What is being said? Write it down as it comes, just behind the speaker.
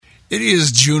It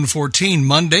is June 14,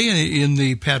 Monday, in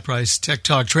the Pat Price Tech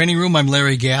Talk Training Room. I'm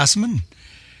Larry Gassman,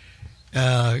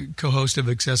 co-host of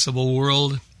Accessible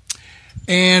World.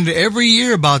 And every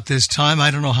year about this time, I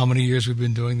don't know how many years we've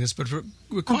been doing this, but for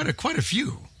quite a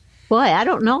few. Boy, I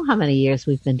don't know how many years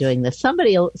we've been doing this.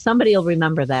 Somebody will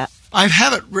remember that. I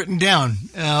have it written down.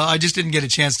 I just didn't get a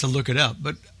chance to look it up,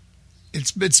 but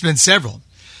it's been several.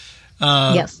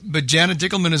 Yes. But Janet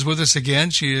Dickelman is with us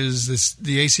again. She is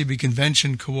the ACB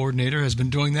convention coordinator, has been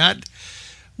doing that,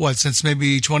 since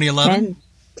maybe 2011?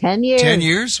 10 years. 10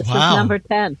 years? This Wow. is number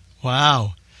 10.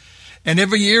 Wow. And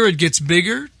every year it gets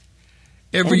bigger.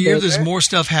 Every year there's more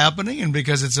stuff happening, and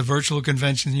because it's a virtual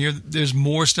convention year, there's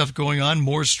more stuff going on,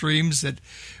 more streams that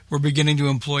we're beginning to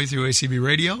employ through ACB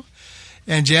Radio.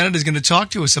 And Janet is going to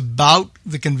talk to us about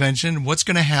the convention, what's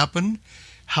going to happen,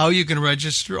 how you can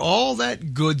register, all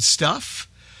that good stuff.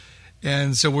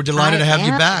 And so we're delighted to have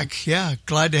you back. Yeah,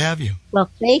 glad to have you.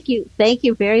 Well, thank you. Thank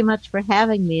you very much for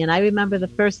having me. And I remember the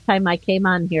first time I came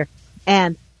on here,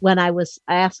 and when I was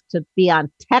asked to be on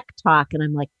Tech Talk, and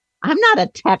I'm like, I'm not a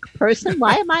tech person.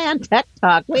 Why am I on Tech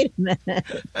Talk? Wait a minute.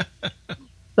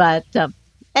 But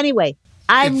anyway,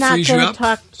 I'm not going to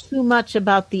talk too much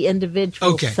about the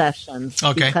individual sessions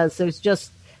because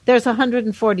there's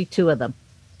 142 of them.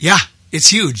 Yeah. It's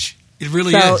huge. It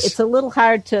really is. So it's a little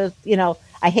hard to,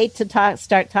 I hate to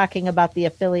start talking about the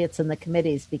affiliates and the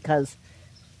committees because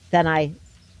then I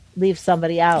leave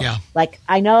somebody out. Yeah. Like,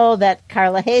 I know that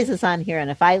Carla Hayes is on here, and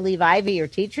if I leave Ivy or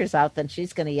teachers out, then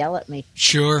she's going to yell at me.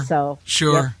 Sure.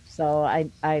 Sure. Yep. So I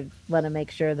want to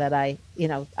make sure that I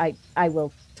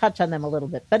will touch on them a little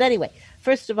bit. But anyway,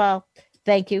 first of all,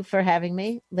 thank you for having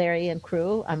me, Larry and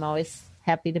crew. I'm always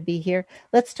happy to be here.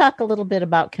 Let's talk a little bit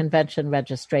about convention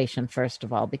registration, first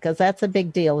of all, because that's a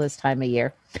big deal this time of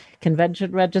year.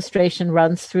 Convention registration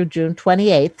runs through June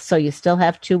 28th, so you still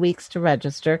have 2 weeks to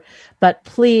register. But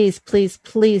please, please,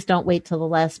 please don't wait till the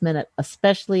last minute,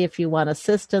 especially if you want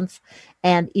assistance,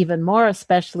 and even more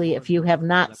especially if you have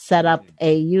not set up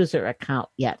a user account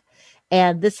yet.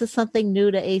 And this is something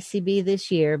new to ACB this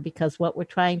year, because what we're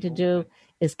trying to do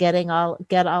is get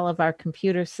all of our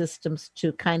computer systems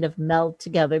to kind of meld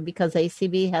together, because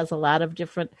ACB has a lot of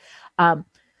different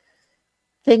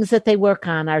things that they work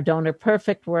on, our Donor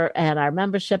Perfect work and our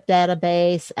membership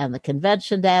database and the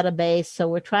convention database. So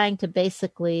we're trying to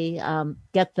basically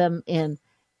get them in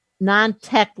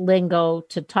non-tech lingo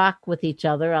to talk with each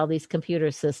other, all these computer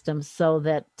systems, so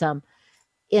that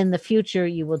in the future,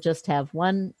 you will just have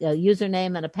one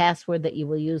username and a password that you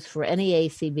will use for any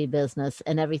ACB business,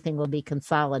 and everything will be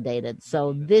consolidated.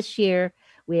 So this year,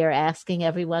 we are asking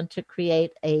everyone to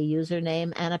create a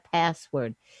username and a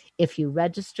password. If you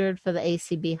registered for the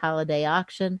ACB holiday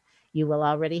auction, you will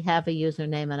already have a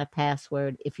username and a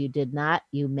password. If you did not,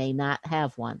 you may not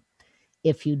have one.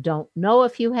 If you don't know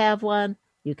if you have one,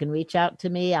 you can reach out to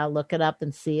me. I'll look it up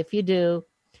and see if you do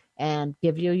and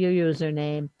give you your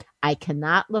username. I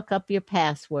cannot look up your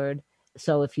password.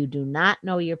 So if you do not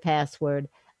know your password,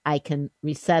 I can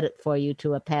reset it for you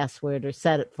to a password, or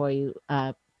set it for you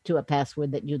to a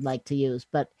password that you'd like to use.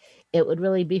 But it would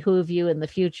really behoove you in the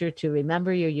future to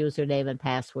remember your username and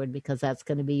password, because that's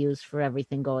going to be used for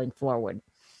everything going forward.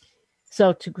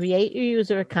 So to create your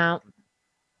user account,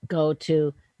 go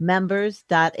to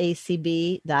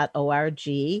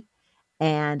members.acb.org.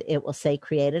 And it will say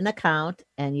create an account,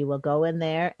 and you will go in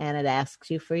there, and it asks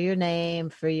you for your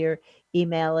name, for your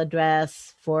email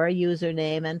address, for a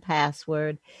username and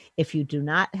password. If you do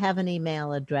not have an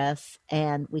email address,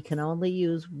 and we can only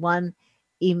use one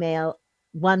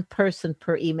person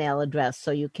per email address,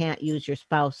 so you can't use your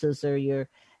spouse's or your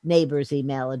neighbor's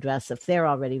email address if they're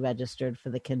already registered for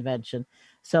the convention.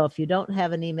 So if you don't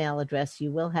have an email address,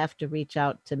 you will have to reach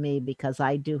out to me, because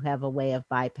I do have a way of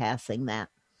bypassing that.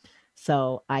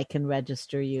 So I can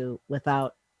register you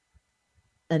without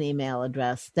an email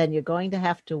address. Then you're going to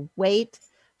have to wait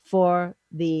for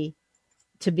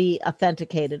to be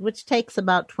authenticated, which takes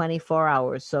about 24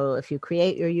 hours. So if you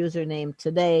create your username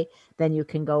today, then you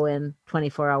can go in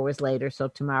 24 hours later, so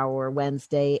tomorrow or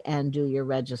Wednesday, and do your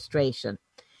registration.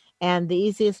 And the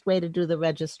easiest way to do the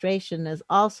registration is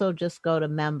also just go to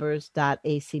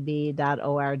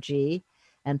members.acb.org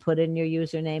and put in your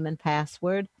username and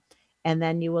password. And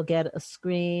then you will get a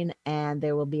screen, and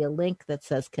there will be a link that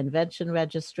says convention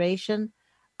registration.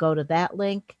 Go to that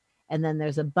link, and then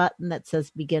there's a button that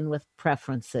says begin with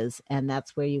preferences, and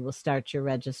that's where you will start your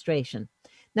registration.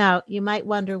 Now, you might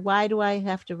wonder, why do I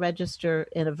have to register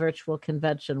in a virtual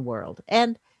convention world?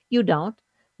 And you don't.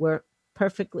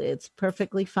 It's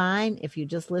perfectly fine if you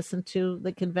just listen to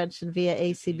the convention via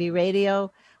ACB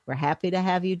radio. We're happy to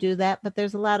have you do that, but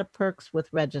there's a lot of perks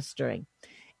with registering.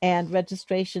 and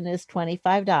registration is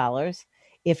 $25.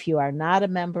 If you are not a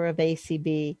member of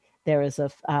ACB, there is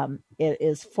it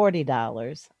is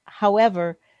 $40.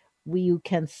 However, you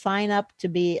can sign up to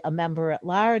be a member at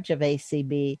large of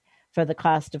ACB for the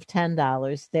cost of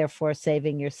 $10, therefore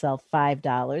saving yourself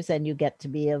 $5, and you get to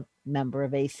be a member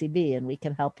of ACB, and we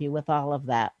can help you with all of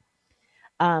that.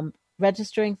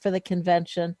 Registering for the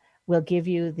convention will give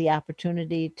you the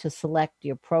opportunity to select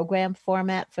your program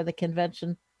format for the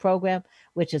convention program,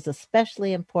 which is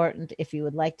especially important if you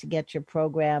would like to get your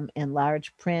program in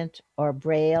large print or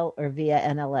Braille or via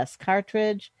NLS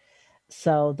cartridge.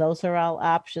 So those are all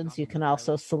options. You can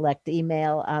also select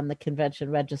email on the convention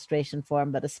registration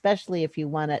form, but especially if you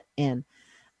want it in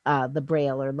the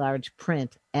Braille or large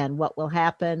print. And what will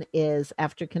happen is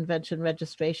after convention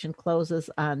registration closes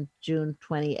on June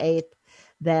 28th,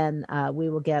 then we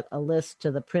will get a list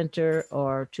to the printer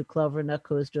or to Clover Nook,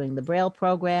 who is doing the Braille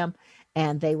program,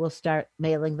 and they will start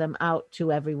mailing them out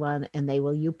to everyone, and they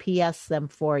will UPS them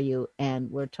for you.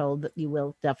 And we're told that you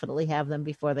will definitely have them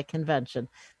before the convention.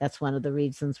 That's one of the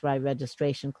reasons why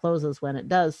registration closes when it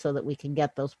does, so that we can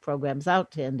get those programs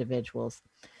out to individuals.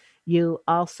 You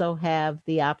also have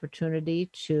the opportunity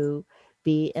to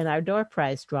be in our door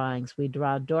prize drawings. We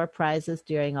draw door prizes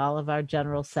during all of our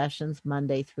general sessions,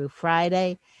 Monday through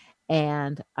Friday,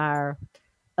 and our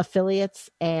affiliates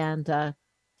and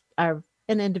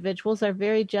individuals are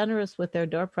very generous with their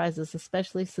door prizes,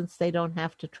 especially since they don't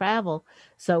have to travel.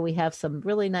 So we have some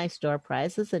really nice door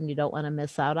prizes, and you don't want to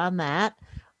miss out on that.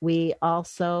 We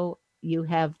also, you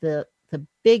have the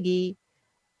biggie,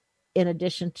 in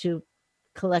addition to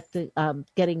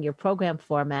getting your program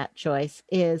format choice,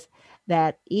 is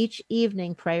that each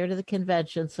evening prior to the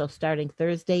convention, so starting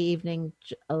Thursday evening,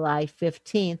 July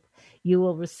 15th, you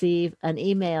will receive an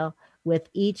email with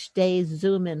each day's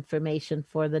Zoom information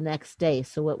for the next day.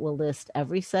 So it will list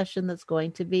every session that's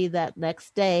going to be that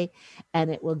next day, and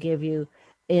it will give you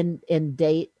in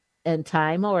date and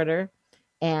time order,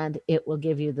 and it will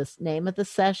give you the name of the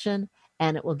session,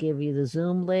 and it will give you the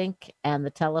Zoom link and the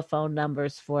telephone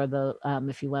numbers for the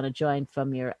if you want to join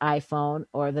from your iPhone,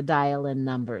 or the dial-in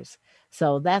numbers.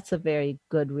 So that's a very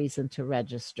good reason to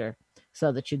register,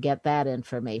 so that you get that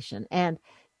information. And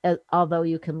although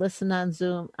you can listen on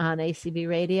Zoom on ACB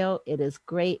Radio, it is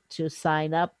great to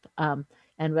sign up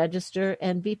and register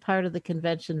and be part of the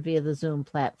convention via the Zoom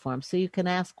platform, so you can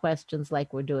ask questions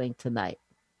like we're doing tonight.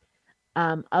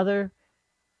 Other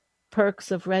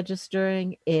perks of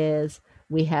registering is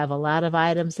we have a lot of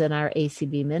items in our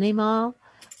ACB mini mall,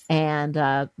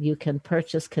 and you can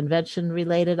purchase convention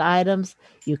related items.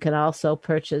 You can also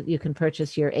purchase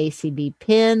your ACB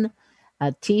pin,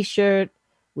 a t-shirt.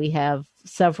 We have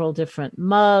several different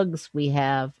mugs. We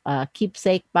have a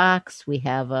keepsake box. We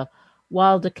have a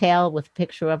wall decal with a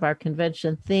picture of our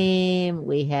convention theme.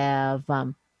 We have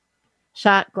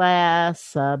shot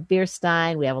glass, beer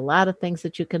stein. We have a lot of things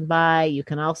that you can buy. You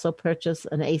can also purchase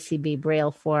an ACB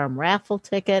Braille Forum raffle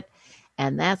ticket,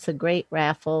 and that's a great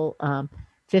raffle,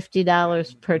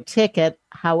 $50 per ticket.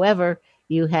 However,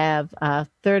 you have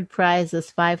third prize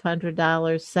is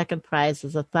 $500, second prize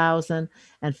is $1,000,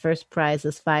 and first prize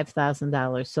is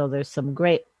 $5,000. So there's some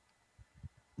great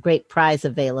prize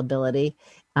availability,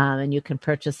 and you can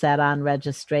purchase that on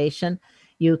registration.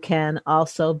 You can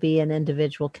also be an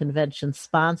individual convention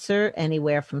sponsor,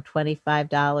 anywhere from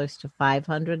 $25 to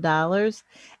 $500.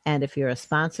 And if you're a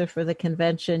sponsor for the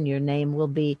convention, your name will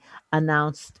be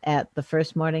announced at the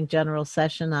first morning general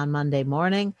session on Monday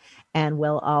morning, and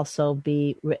will also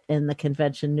be in the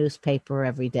convention newspaper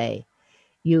every day.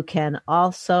 You can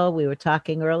also, we were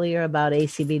talking earlier about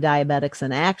ACB Diabetics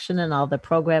in Action and all the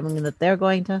programming that they're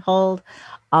going to hold.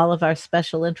 All of our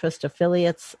special interest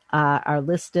affiliates are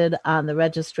listed on the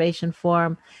registration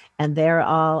form, and they're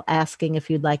all asking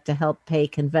if you'd like to help pay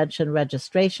convention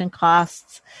registration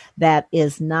costs. That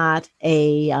is not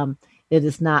it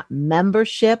is not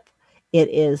membership. It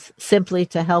is simply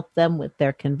to help them with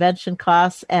their convention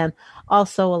costs. And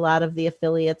also a lot of the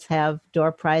affiliates have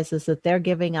door prizes that they're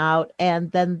giving out, and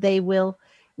then they will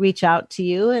reach out to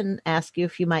you and ask you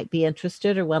if you might be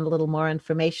interested or want a little more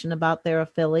information about their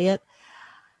affiliate.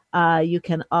 You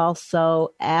can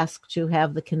also ask to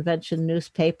have the convention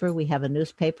newspaper. We have a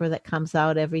newspaper that comes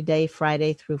out every day,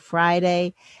 Friday through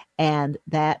Friday, and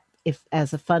that, if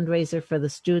as a fundraiser for the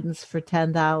students for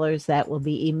 $10, that will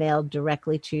be emailed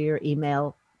directly to your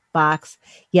email box.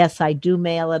 Yes, I do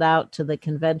mail it out to the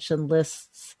convention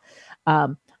lists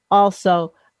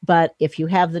also, but if you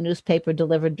have the newspaper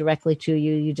delivered directly to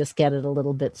you, you just get it a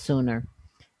little bit sooner.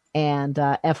 And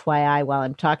FYI, while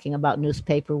I'm talking about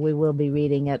newspaper, we will be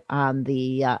reading it on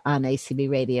the on ACB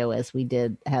Radio, as we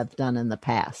have done in the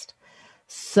past.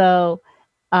 So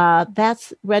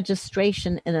that's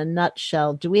registration in a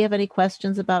nutshell. Do we have any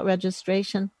questions about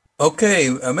registration? Okay,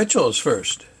 Mitchell is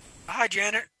first. Hi,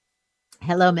 Janet.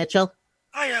 Hello, Mitchell.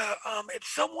 If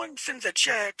someone sends a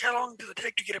check, how long does it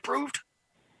take to get approved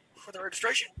for the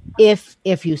registration?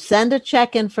 If you send a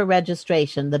check in for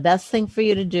registration, the best thing for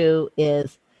you to do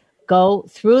is go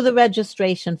through the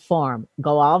registration form,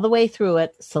 go all the way through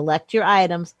it, select your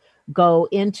items, go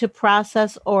into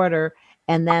process order,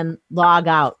 and then log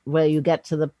out where you get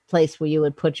to the place where you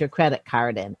would put your credit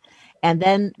card in. And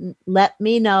then let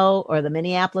me know or the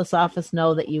Minneapolis office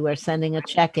know that you are sending a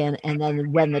check in. And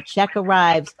then when the check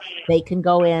arrives, they can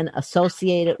go in,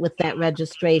 associate it with that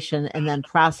registration, and then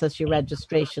process your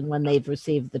registration when they've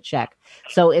received the check.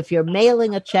 So if you're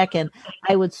mailing a check in,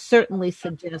 I would certainly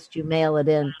suggest you mail it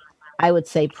in, I would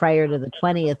say prior to the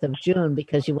 20th of June,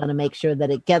 because you want to make sure that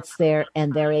it gets there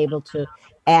and they're able to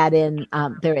add in,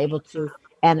 they're able to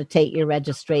annotate your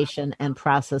registration and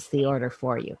process the order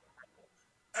for you.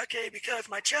 Okay, because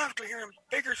my chapter here in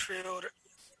Bakersfield,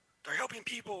 they're helping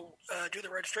people do the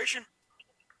registration.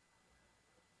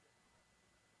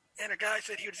 And a guy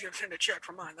said he was going to send a check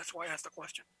for mine. That's why I asked the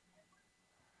question.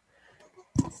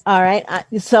 All right.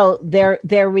 So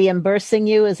they're reimbursing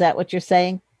you. Is that what you're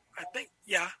saying? I think,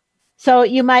 yeah. So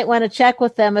you might want to check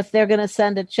with them if they're going to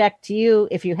send a check to you.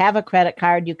 If you have a credit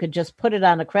card, you could just put it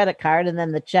on a credit card and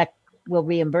then the check will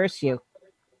reimburse you.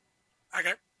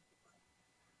 Okay.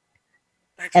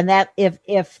 Thanks. And that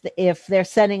if they're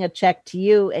sending a check to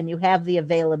you and you have the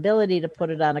availability to put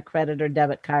it on a credit or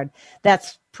debit card,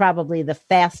 that's probably the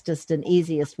fastest and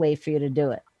easiest way for you to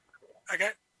do it. Okay.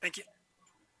 Thank you.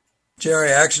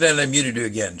 Jerry, I accidentally muted you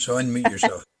again, so unmute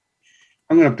yourself.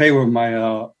 I'm going to pay with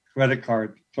my credit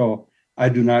card, so I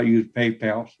do not use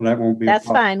PayPal, so that won't be. That's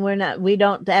fine. We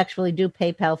don't actually do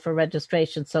PayPal for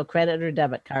registration, so credit or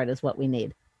debit card is what we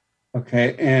need.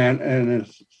 Okay, and the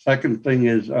second thing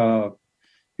is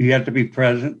you have to be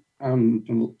present on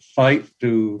the site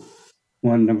to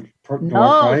win the door prize.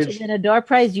 No, to win a door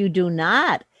prize, you do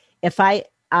not.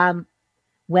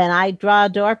 When I draw a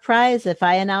door prize, if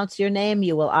I announce your name,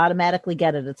 you will automatically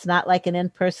get it. It's not like an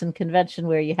in-person convention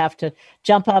where you have to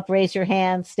jump up, raise your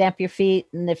hand, stamp your feet,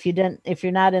 and if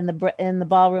you're not in the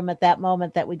ballroom at that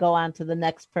moment, that we go on to the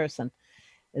next person.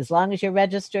 As long as you're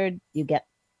registered, you get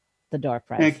the door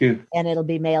prize. Thank you. And it'll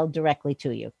be mailed directly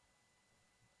to you.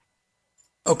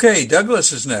 Okay,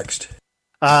 Douglas is next.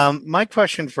 My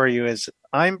question for you is,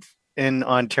 I'm in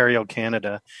Ontario,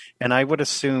 Canada, and I would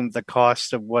assume the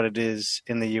cost of what it is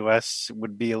in the U.S.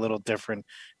 would be a little different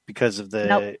because of the...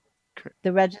 Nope.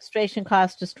 The registration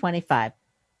cost is $25.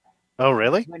 Oh,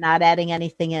 really? We're not adding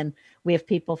anything in. We have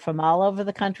people from all over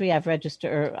the country. I've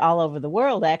registered, or all over the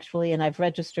world, actually, and I've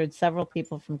registered several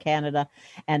people from Canada.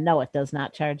 And no, it does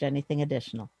not charge anything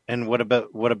additional. And what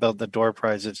about the door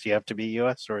prizes? Do you have to be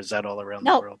U.S. or is that all around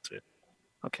the world too?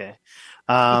 Okay.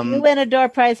 If you win a door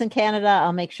prize in Canada,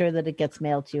 I'll make sure that it gets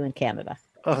mailed to you in Canada.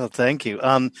 Oh, thank you.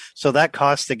 So that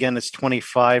cost again is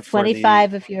 $25.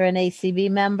 $25 if you're an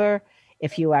ACB member.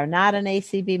 If you are not an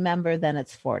ACB member, then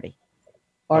it's $40.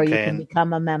 Or you can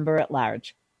become a member at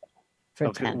large for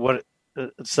 $10.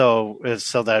 So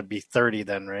that'd be $30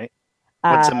 then, right?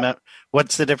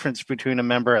 What's the difference between a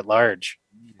member at large?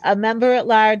 A member at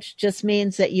large just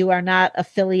means that you are not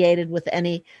affiliated with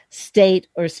any state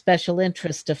or special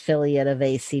interest affiliate of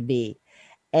ACB.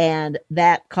 And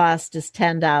that cost is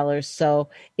 $10. So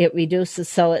it reduces,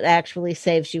 so it actually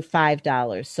saves you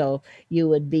 $5. So you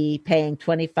would be paying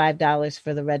 $25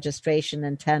 for the registration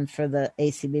and $10 for the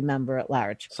ACB member at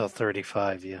large. So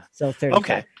 $35, yeah. So $35.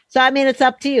 Okay. So, I mean, it's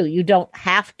up to you. You don't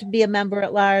have to be a member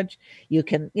at large. You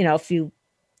can,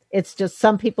 it's just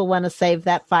some people want to save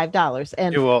that $5.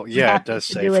 And it does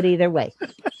save. Do it either way.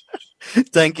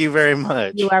 Thank you very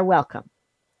much. You are welcome.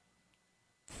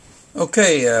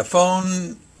 Okay,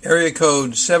 phone area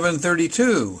code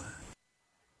 732.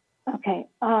 Okay.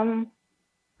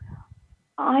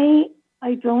 I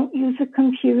don't use a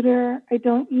computer. I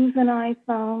don't use an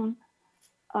iPhone.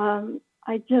 I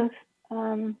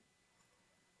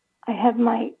have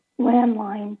my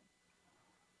landline,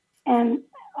 and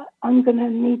I'm going to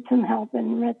need some help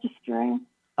in registering.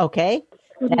 Okay.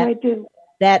 What do I do?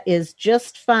 That is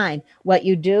just fine. What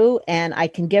you do, and I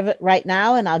can give it right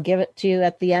now, and I'll give it to you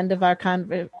at the end of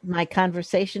my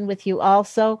conversation with you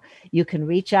also. You can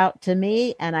reach out to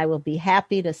me, and I will be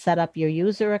happy to set up your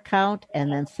user account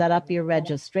and then set up your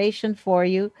registration for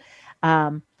you.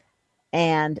 And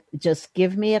just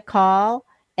give me a call,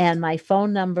 and my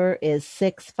phone number is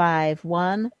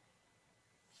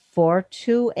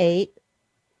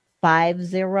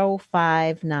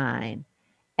 651-428-5059.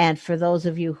 And for those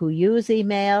of you who use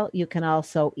email, you can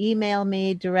also email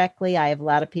me directly. I have a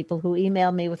lot of people who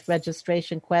email me with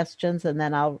registration questions, and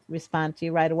then I'll respond to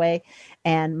you right away.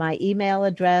 And my email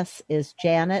address is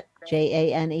Janet,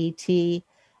 Janet,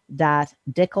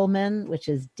 .Dickelman, which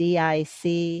is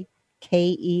DICKELMAN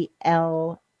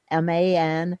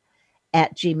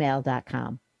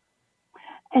 @gmail.com.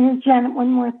 And Janet, one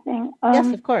more thing.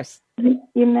 Yes, of course.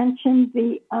 You mentioned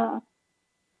the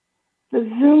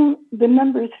Zoom, the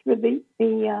numbers for the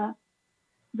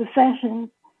sessions,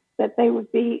 that they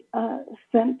would be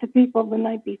sent to people the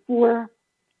night before.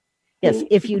 Yes,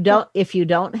 if you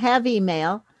don't have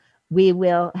email, we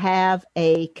will have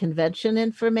a convention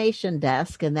information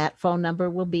desk, and that phone number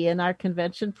will be in our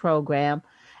convention program.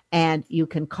 And you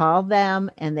can call them,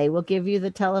 and they will give you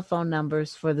the telephone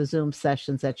numbers for the Zoom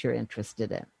sessions that you're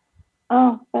interested in.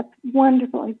 Oh, that's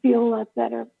wonderful. I feel a lot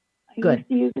better. I Good. used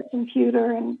to use a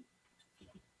computer, and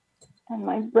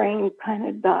my brain kind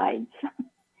of died.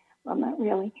 Well, not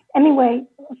really. Anyway,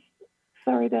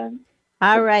 sorry to...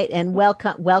 All right, and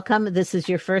welcome. This is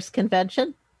your first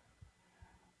convention?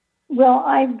 Well,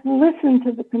 I've listened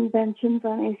to the conventions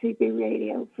on ACB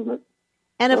Radio.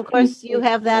 And of course, you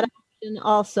have that option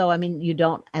also. I mean, you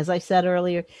don't, as I said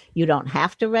earlier, you don't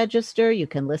have to register. You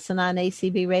can listen on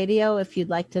ACB Radio if you'd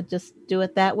like to just do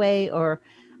it that way, or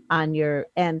on your,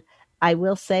 and I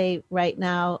will say right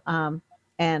now,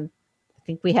 and I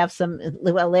think we have some,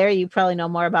 well, Larry, you probably know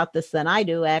more about this than I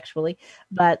do, actually,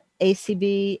 but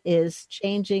ACB is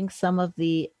changing some of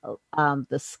the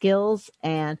skills,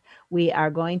 and we are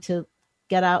going to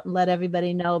get out and let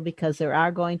everybody know, because there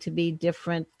are going to be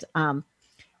different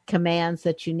commands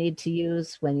that you need to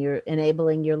use when you're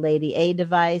enabling your Lady A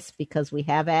device, because we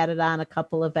have added on a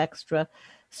couple of extra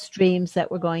streams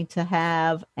that we're going to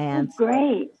have, and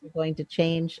great. So we're going to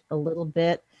change a little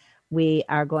bit. We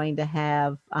are going to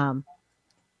have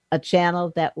a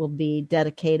channel that will be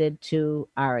dedicated to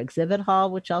our exhibit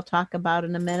hall, which I'll talk about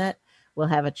in a minute. We'll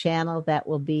have a channel that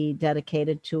will be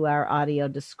dedicated to our audio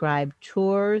described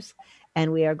tours,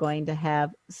 and we are going to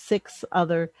have 6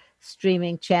 other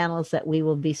streaming channels that we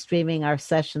will be streaming our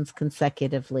sessions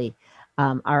consecutively,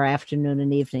 our afternoon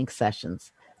and evening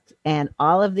sessions. And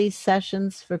all of these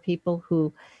sessions, for people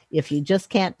who, if you just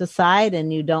can't decide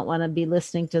and you don't want to be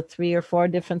listening to 3 or 4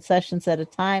 different sessions at a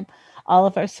time, all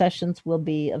of our sessions will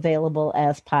be available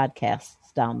as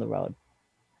podcasts down the road.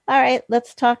 All right,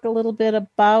 let's talk a little bit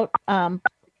about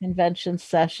convention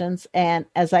sessions. And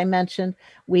as I mentioned,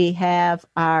 we have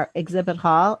our exhibit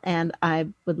hall, and I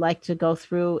would like to go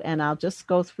through, and I'll just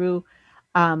go through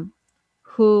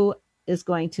who is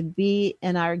going to be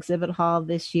in our exhibit hall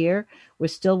this year. We're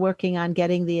still working on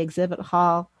getting the exhibit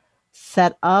hall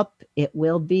set up. It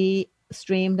will be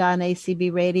streamed on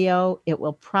ACB Radio. It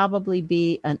will probably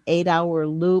be an 8-hour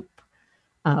loop,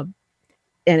 and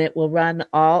it will run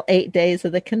all 8 days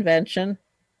of the convention.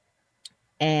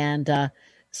 And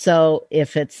so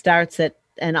if it starts at,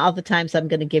 and all the times I'm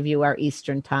going to give you our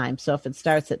Eastern time. So if it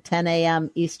starts at 10 a.m.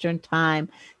 Eastern time,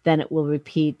 then it will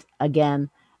repeat again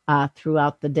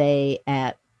throughout the day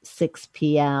at 6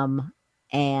 p.m.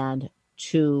 and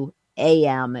 2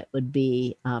 a.m. It would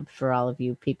be for all of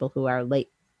you people who are late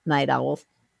night owls.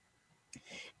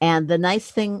 And the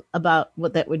nice thing about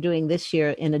what that we're doing this year,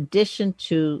 in addition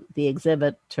to the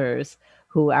exhibitors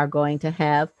who are going to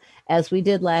have, as we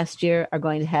did last year, are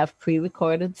going to have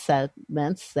pre-recorded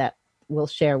segments that we'll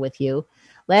share with you.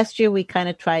 Last year, we kind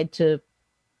of tried to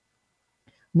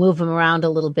move them around a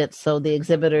little bit so the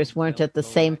exhibitors weren't at the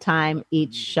same time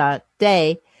each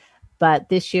day. But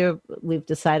this year, we've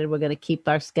decided we're going to keep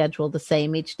our schedule the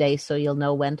same each day, so you'll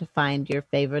know when to find your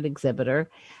favorite exhibitor.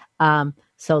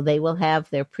 So they will have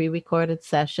their pre-recorded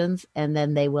sessions, and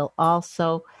then they will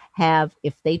also have,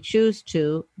 if they choose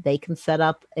to, they can set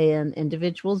up an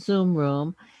individual Zoom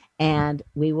room, and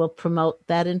we will promote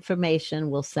that information.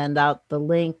 We'll send out the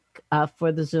link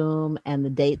for the Zoom and the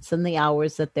dates and the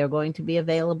hours that they're going to be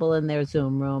available in their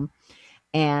Zoom room.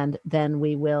 And then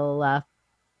we will...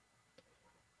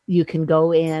 you can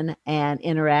go in and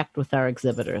interact with our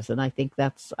exhibitors. And I think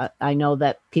that's, I know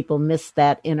that people missed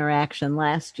that interaction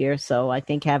last year. So I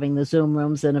think having the Zoom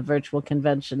rooms in a virtual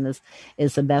convention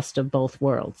is the best of both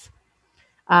worlds.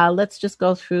 Let's just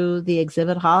go through the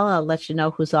exhibit hall. I'll let you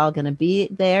know who's all going to be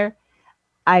there.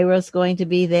 Ira's going to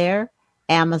be there.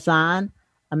 Amazon,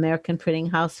 American Printing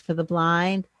House for the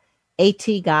Blind, AT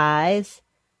Guys,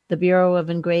 the Bureau of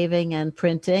Engraving and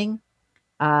Printing,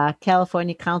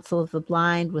 California Council of the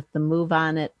Blind with the Move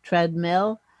On It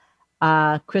treadmill,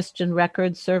 Christian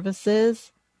Record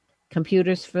Services,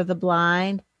 Computers for the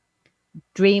Blind,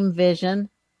 Dream Vision,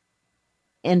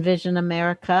 Envision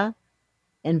America,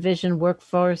 Envision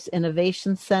Workforce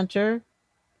Innovation Center,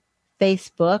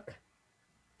 Facebook,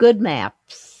 Good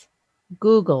Maps,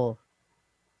 Google,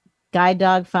 Guide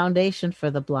Dog Foundation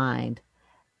for the Blind,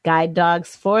 Guide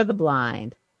Dogs for the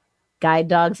Blind, Guide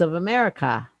Dogs of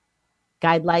America,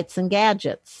 Guide Lights and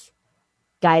Gadgets,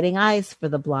 Guiding Eyes for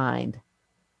the Blind,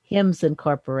 Hymns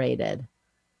Incorporated,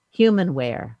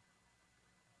 Humanware,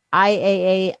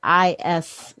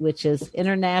 IAAIS, which is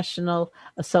International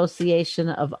Association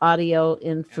of Audio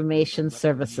Information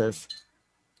Services,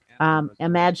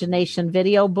 Imagination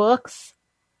Video Books,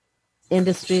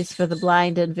 Industries for the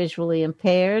Blind and Visually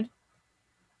Impaired,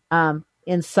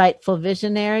 Insightful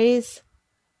Visionaries,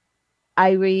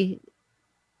 IRI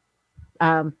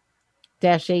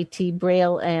 -AT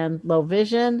Braille and Low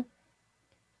Vision,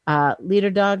 Leader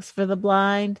Dogs for the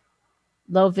Blind,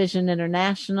 Low Vision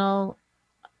International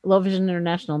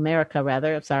America,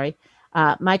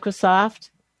 Microsoft,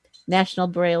 National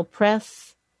Braille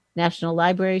Press, National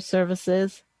Library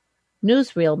Services,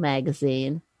 Newsreel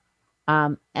Magazine,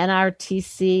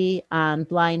 NRTC on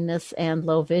blindness and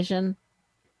low vision,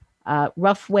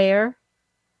 Roughware,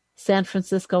 San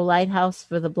Francisco Lighthouse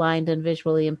for the blind and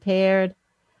visually impaired,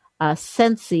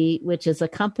 Sensi, which is a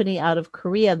company out of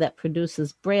Korea that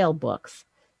produces Braille books.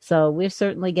 So we're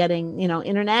certainly getting,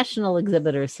 international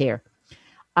exhibitors here.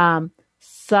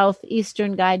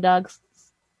 Southeastern Guide Dogs,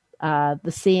 The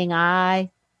Seeing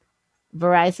Eye,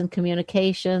 Verizon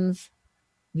Communications,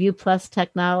 View Plus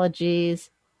Technologies,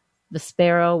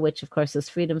 Vispero, which of course is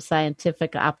Freedom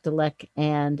Scientific, Optelec,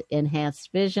 and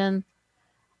Enhanced Vision,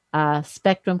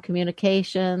 Spectrum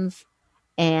Communications,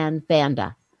 and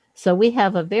Vanda. So we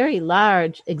have a very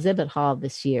large exhibit hall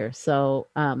this year. So,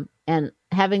 and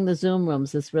having the Zoom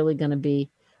rooms is really going to be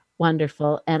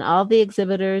wonderful. And all the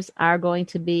exhibitors are going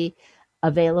to be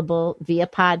available via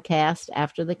podcast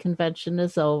after the convention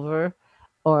is over,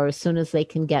 or as soon as they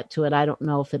can get to it. I don't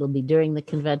know if it'll be during the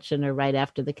convention or right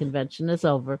after the convention is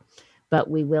over, but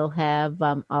we will have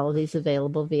all of these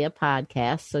available via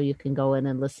podcast, so you can go in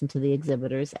and listen to the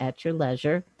exhibitors at your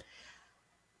leisure.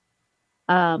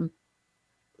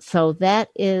 So that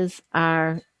is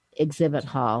our exhibit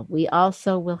hall. We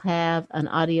also will have an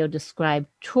audio described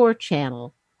tour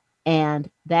channel, and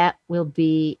that will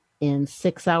be in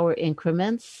 6-hour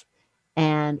increments,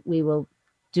 and we will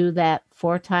do that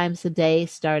 4 times a day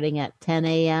starting at 10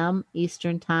 a.m.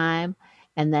 Eastern Time,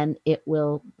 and then it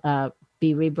will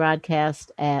be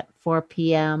rebroadcast at 4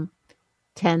 p.m.,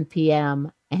 10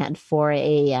 p.m., and 4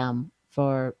 a.m.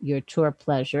 for your tour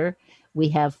pleasure. We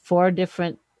have 4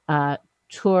 different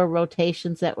tour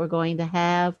rotations that we're going to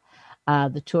have.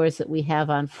 The tours that we have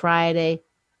on Friday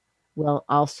will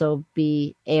also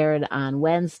be aired on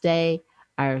Wednesday.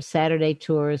 Our Saturday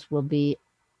tours will be,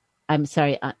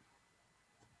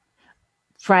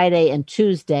 Friday and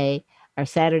Tuesday. Our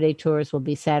Saturday tours will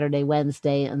be Saturday,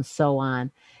 Wednesday, and so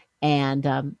on.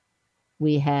 And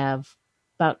we have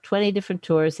about 20 different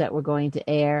tours that we're going to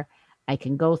air. I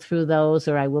can go through those,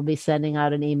 or I will be sending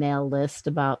out an email list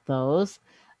about those,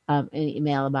 I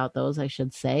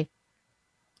should say.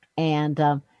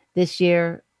 And this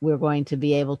year, we're going to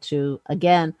be able to,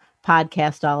 again,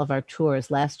 podcast all of our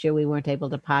tours. Last year, we weren't able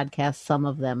to podcast some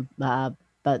of them, but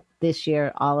this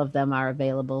year, all of them are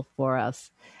available for us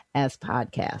as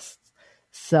podcasts.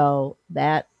 So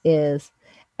that is,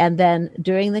 and then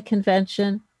during the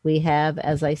convention, we have,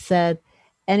 as I said,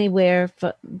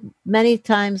 many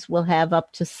times we'll have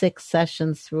up to 6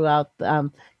 sessions throughout,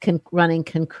 running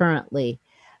concurrently.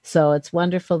 So it's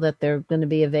wonderful that they're going to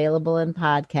be available in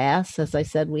podcasts. As I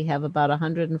said, we have about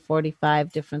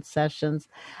 145 different sessions.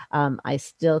 I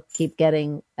still keep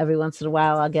getting, every once in a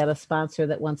while, I'll get a sponsor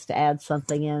that wants to add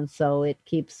something in, so it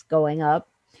keeps going up.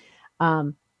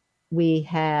 I'll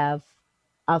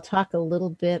talk a little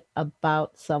bit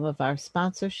about some of our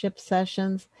sponsorship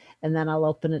sessions, and then I'll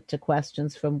open it to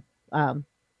questions for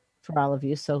all of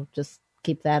you. So just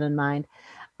keep that in mind.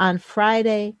 On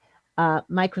Friday,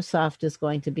 Microsoft is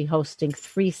going to be hosting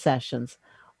 3 sessions,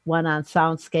 one on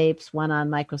Soundscapes, one on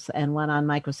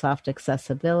Microsoft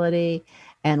Accessibility,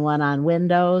 and one on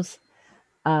Windows.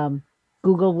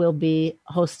 Google will be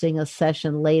hosting a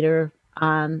session later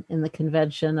on in the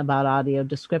convention about audio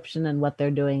description and what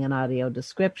they're doing in audio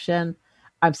description.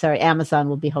 Amazon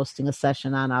will be hosting a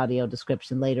session on audio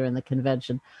description later in the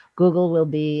convention. Google will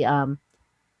be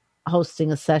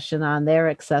hosting a session on their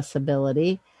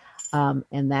accessibility.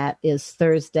 And that is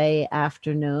Thursday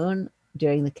afternoon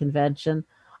during the convention.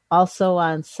 Also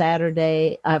on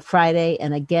Friday,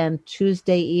 and again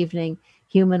Tuesday evening,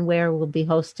 Humanware will be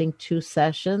hosting 2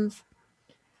 sessions.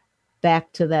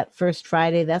 Back to that first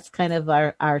Friday, that's kind of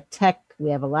our tech we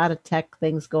have a lot of tech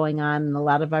things going on, and a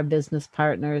lot of our business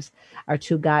partners, our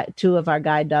two of our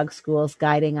guide dog schools,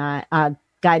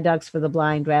 Guide Dogs for the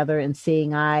Blind, rather, and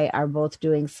Seeing Eye are both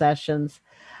doing sessions.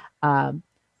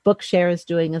 Bookshare is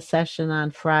doing a session on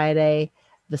Friday.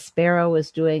 Vespero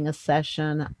is doing a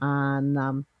session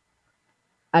on.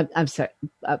 I'm sorry.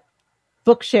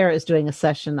 Bookshare is doing a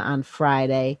session on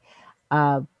Friday.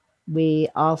 We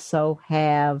also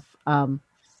have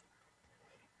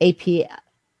AFB.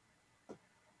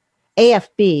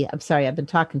 I'm sorry, I've been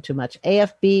talking too much.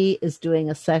 AFB is doing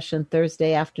a session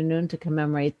Thursday afternoon to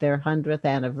commemorate their 100th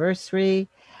anniversary.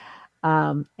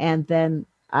 And then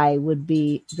I would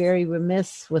be very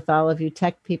remiss with all of you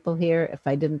tech people here if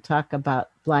I didn't talk about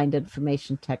Blind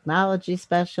Information Technology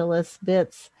Specialists,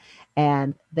 BITS.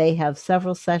 And they have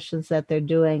several sessions that they're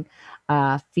doing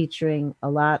featuring a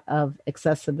lot of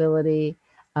accessibility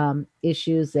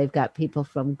issues. They've got people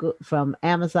from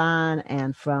Amazon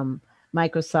and from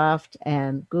Microsoft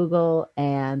and Google,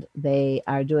 and they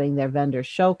are doing their vendor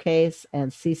showcase,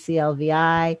 and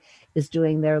CCLVI is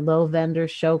doing their low vendor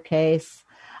showcase.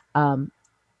 And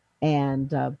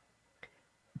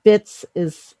BITS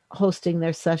is hosting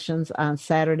their sessions on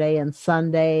Saturday and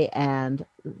Sunday, and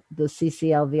the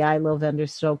CCLVI Low Vendor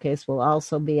Showcase will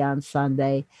also be on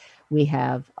Sunday. We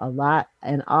have a lot,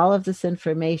 and all of this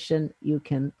information you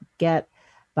can get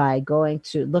by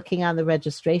looking on the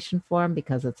registration form,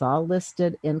 because it's all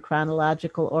listed in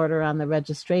chronological order on the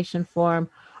registration form,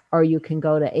 or you can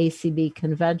go to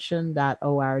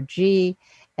acbconvention.org,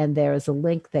 and there is a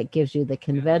link that gives you the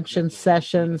convention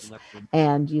sessions,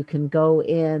 and you can go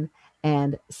in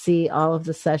and see all of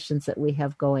the sessions that we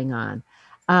have going on.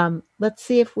 Let's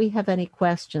see if we have any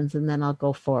questions, and then I'll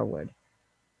go forward.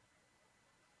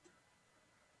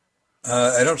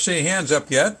 I don't see any hands up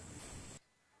yet.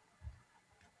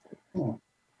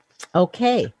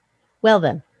 Okay. Well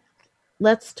then,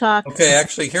 let's talk. Okay,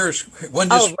 actually, here's one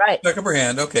just stuck up her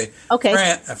hand. Okay.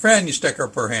 Fran, you stuck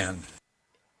up her hand.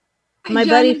 My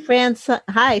buddy Fran.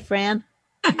 Hi, Fran.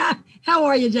 How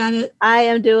are you, Janet? I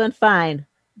am doing fine.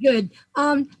 Good.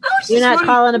 You're not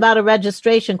calling about a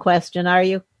registration question, are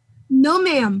you? No,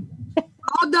 ma'am.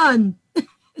 All done.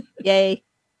 Yay.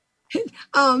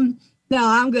 No,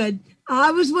 I'm good.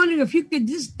 I was wondering if you could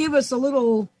just give us a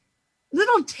little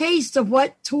taste of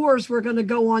what tours we're going to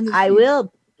go on this week.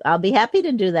 Will. I'll be happy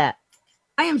to do that.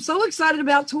 I am so excited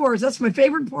about tours. That's my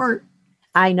favorite part.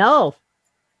 I know.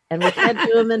 And we can't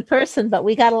do them in person, but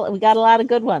we got a lot of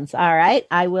good ones. All right.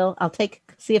 I'll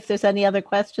see if there's any other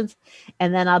questions,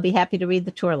 and then I'll be happy to read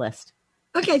the tour list.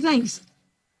 Okay, thanks.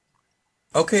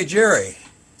 Okay, Jerry.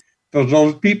 So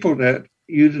those people that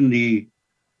using the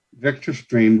Victor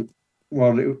Stream,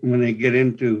 when they get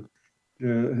into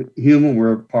the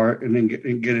HumanWare part and then get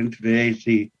into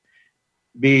the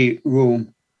ACB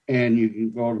room, and you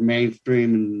can go to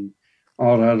mainstream and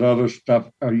all that other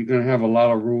stuff, are you going to have a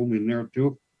lot of room in there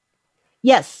too?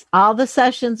 Yes, all the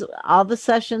sessions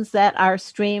that are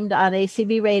streamed on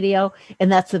ACB Radio,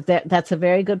 and that's a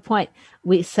very good point.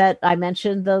 I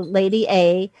mentioned the Lady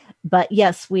A, but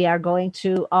yes, we are going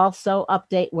to also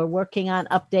update. We're working on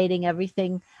updating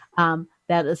everything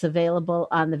that is available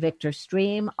on the Victor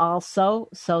Stream also,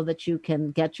 so that you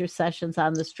can get your sessions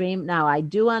on the stream. Now, I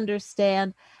do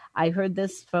understand. I heard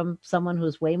this from someone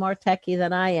who's way more techie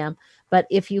than I am, but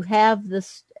if you have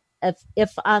this,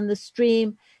 if on the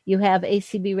stream you have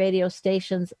ACB radio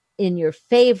stations in your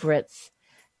favorites,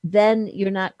 then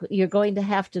you're going to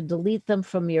have to delete them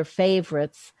from your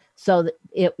favorites so that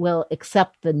it will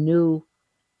accept the new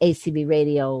ACB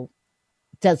radio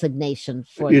designation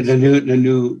for the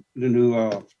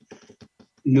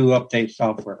new update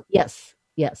software. Yes.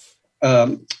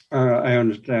 I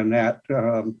understand that.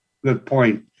 Good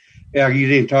point. Yeah, you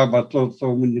didn't talk about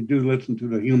so when you do listen to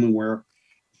the HumanWare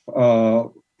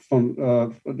from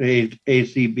the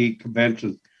ACB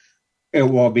convention, it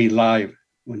will be live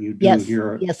when you do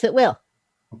hear it. Yes, it will.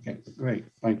 Okay, great.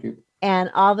 Thank you. And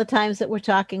all the times that we're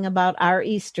talking about are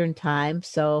Eastern time.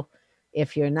 So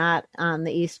if you're not on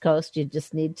the East Coast, you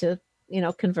just need to,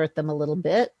 convert them a little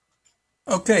bit.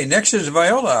 Okay, next is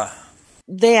Viola.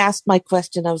 They asked my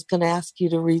question. I was going to ask you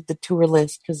to read the tour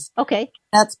list because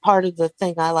that's part of the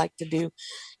thing I like to do.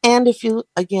 And if you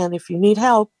need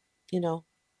help, All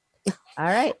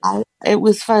right. It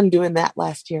was fun doing that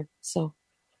last year. So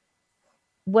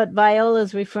what Viola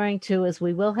is referring to is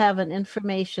we will have an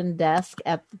information desk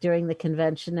during the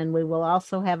convention, and we will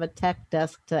also have a tech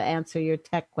desk to answer your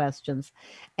tech questions.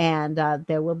 And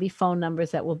there will be phone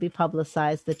numbers that will be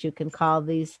publicized that you can call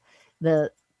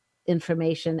the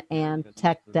information and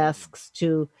tech desks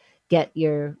to get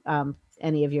your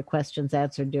any of your questions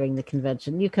answered during the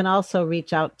convention. You can also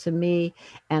reach out to me,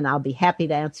 and I'll be happy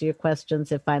to answer your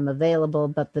questions if I'm available,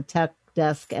 but the tech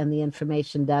desk and the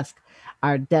information desk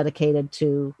are dedicated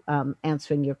to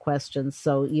answering your questions.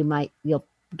 So you'll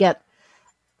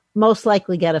most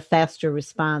likely get a faster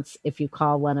response if you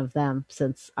call one of them,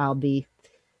 since I'll be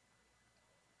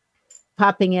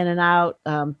popping in and out,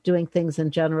 doing things in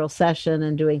general session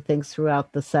and doing things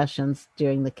throughout the sessions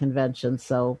during the convention.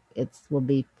 So it will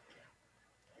be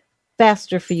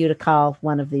faster for you to call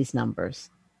one of these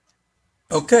numbers.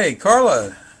 Okay,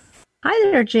 Carla.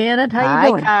 Hi there, Janet. How you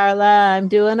doing? Hi, Carla. I'm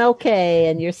doing okay.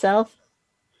 And yourself?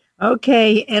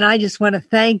 Okay, and I just want to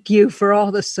thank you for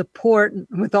all the support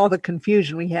with all the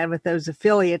confusion we had with those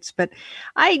affiliates. But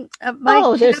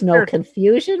there's no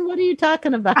confusion. What are you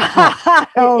talking about?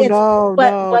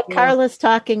 What Carla's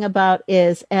talking about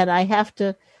is, and I have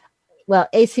to,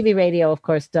 ACB Radio, of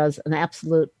course, does an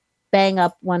absolute bang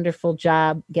up, wonderful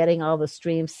job getting all the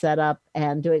streams set up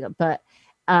and doing it. But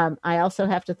I also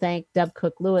have to thank Deb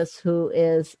Cook-Lewis, who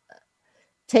is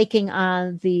taking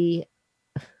on the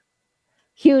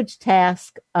huge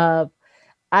task of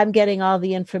I'm getting all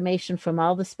the information from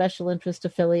all the special interest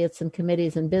affiliates and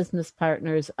committees and business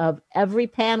partners of every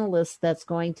panelist that's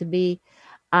going to be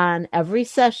on every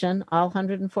session, all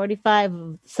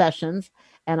 145 sessions,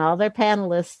 and all their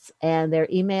panelists and their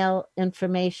email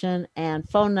information and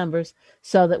phone numbers,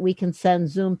 so that we can send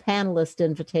Zoom panelist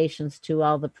invitations to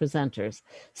all the presenters.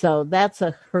 So that's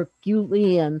a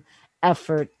Herculean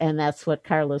effort, and that's what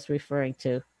Carla's referring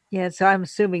to. Yeah, so I'm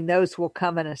assuming those will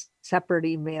come in a separate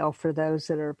email for those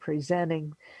that are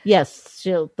presenting. Yes,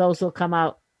 those will come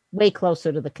out way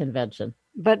closer to the convention.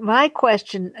 But my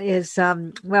question is,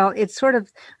 it's sort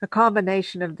of a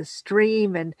combination of the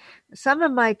stream and some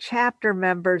of my chapter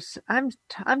members. I'm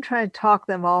trying to talk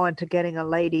them all into getting a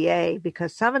Lady A,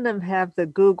 because some of them have the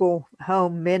Google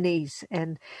Home Minis,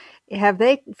 and have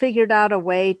they figured out a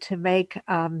way to make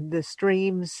the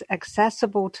streams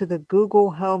accessible to the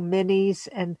Google Home Minis?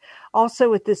 And also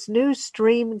with this new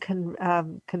stream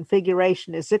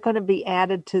configuration, is it going to be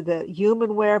added to the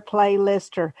Humanware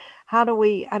playlist, or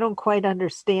I don't quite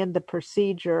understand the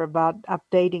procedure about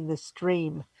updating the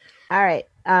stream. All right.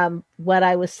 What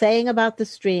I was saying about the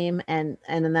stream, and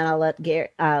then I'll let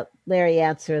Larry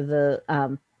answer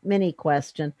the mini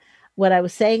question. What I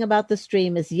was saying about the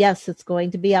stream is, yes, it's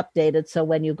going to be updated. So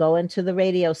when you go into the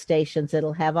radio stations,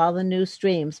 it'll have all the new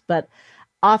streams. But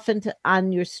often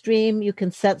on your stream, you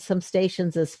can set some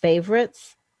stations as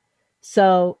favorites.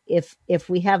 So if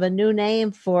we have a new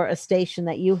name for a station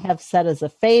that you have set as a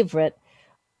favorite,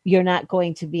 you're not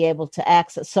going to be able to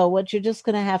access. So what you're just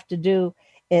going to have to do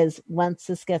is, once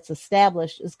this gets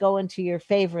established, is go into your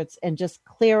favorites and just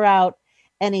clear out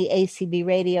any ACB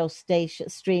radio station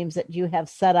streams that you have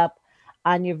set up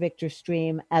on your Victor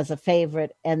stream as a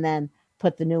favorite, and then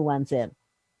put the new ones in.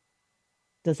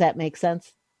 Does that make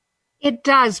sense? It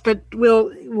does, but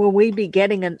will we be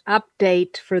getting an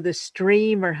update for the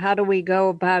stream, or how do we go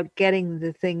about getting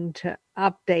the thing to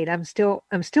update?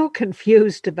 I'm still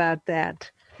confused about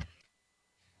that.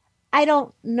 I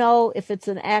don't know if it's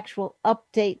an actual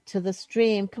update to the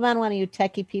stream. Come on, one of you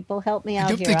techie people, help me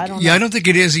out here. I don't think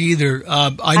it is either.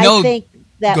 I think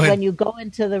that when you go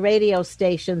into the radio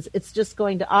stations, it's just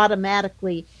going to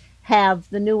automatically have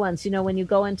the new ones. You know, when you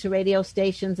go into radio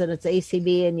stations and it's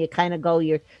ACB and you kind of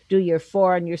do your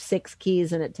 4 and your 6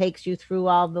 keys, and it takes you through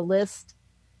all the list.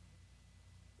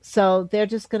 So they're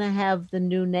just going to have the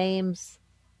new names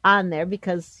on there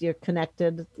because you're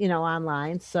connected,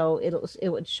 online. So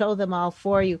it would show them all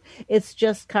for you. It's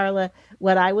just, Carla,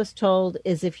 what I was told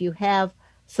is if you have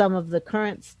some of the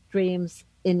current streams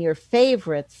in your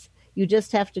favorites, you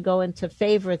just have to go into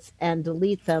favorites and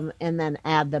delete them and then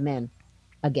add them in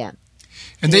again.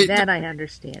 And that I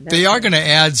understand. They are going to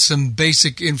add some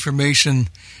basic information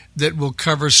that will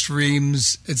cover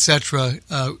streams, etc.,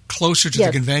 closer to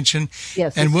the convention.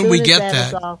 Yes, and when we get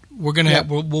that, we're going to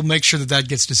we'll make sure that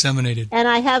gets disseminated. And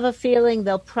I have a feeling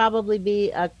there'll probably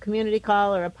be a community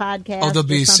call or a podcast. Oh, there'll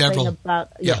be several.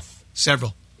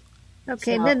 Several.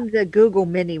 Okay, and then the Google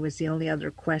Mini was the only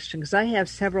other question, because I have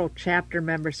several chapter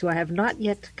members who I have not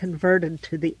yet converted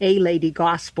to the A-Lady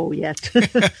Gospel yet.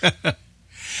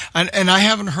 And I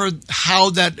haven't heard how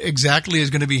that exactly is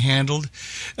going to be handled.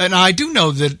 And I do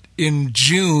know that in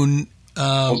June,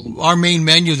 our main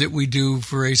menu that we do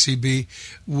for ACB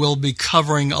will be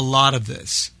covering a lot of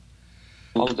this.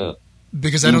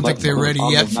 Because I don't think they're ready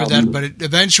yet for that. But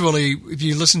eventually, if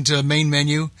you listen to main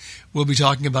menu, we'll be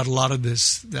talking about a lot of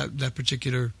this, that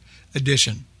particular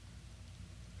edition.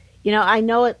 I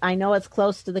know it. I know it's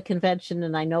close to the convention,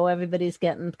 and I know everybody's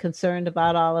getting concerned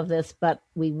about all of this, but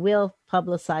we will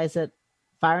publicize it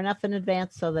far enough in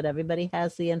advance so that everybody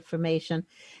has the information.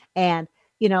 And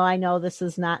I know this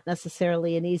is not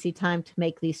necessarily an easy time to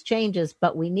make these changes,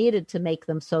 but we needed to make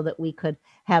them so that we could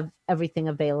have everything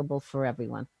available for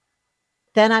everyone.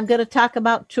 Then I'm going to talk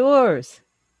about tours.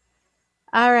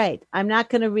 All right. I'm not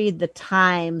going to read the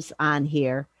times on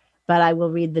here, but I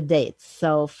will read the dates.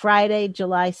 So Friday,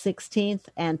 July 16th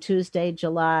and Tuesday,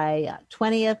 July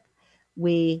 20th,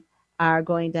 we are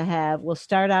going to we'll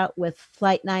start out with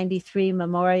Flight 93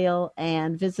 Memorial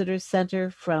and Visitors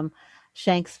Center from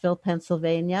Shanksville,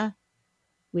 Pennsylvania.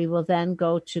 We will then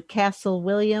go to Castle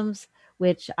Williams,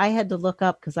 which I had to look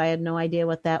up because I had no idea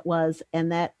what that was. And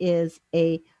that is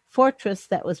a fortress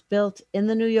that was built in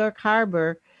the New York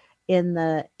Harbor in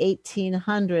the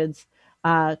 1800s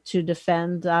to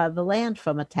defend the land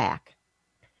from attack.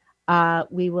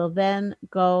 We will then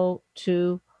go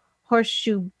to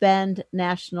Horseshoe Bend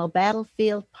National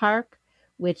Battlefield Park,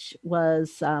 which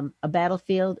was a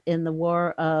battlefield in the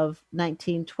War of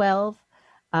 1912,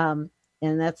 and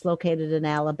that's located in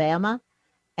Alabama.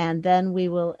 And then we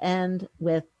will end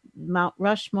with Mount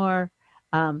Rushmore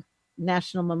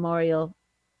National Memorial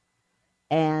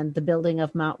and the building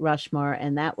of Mount Rushmore.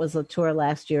 And that was a tour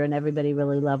last year, and everybody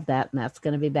really loved that, and that's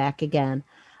going to be back again.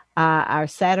 Our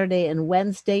Saturday and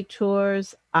Wednesday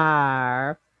tours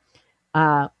are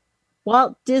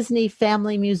Walt Disney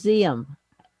Family Museum,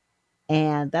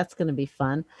 and that's going to be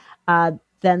fun.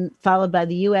 Then followed by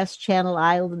the U.S. Channel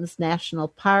Islands National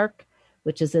Park,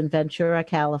 which is in Ventura,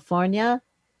 California.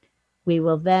 We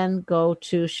will then go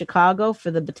to Chicago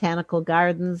for the Botanical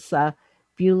Gardens,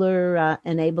 Bueller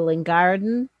Enabling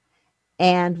Garden,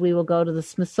 and we will go to the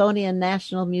Smithsonian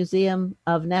National Museum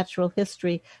of Natural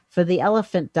History for the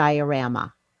Elephant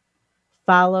Diorama,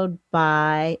 followed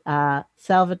by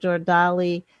Salvador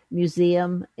Dali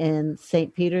Museum in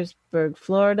St. Petersburg,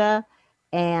 Florida,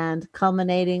 and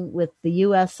culminating with the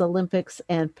U.S. Olympics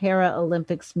and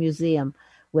Paralympics Museum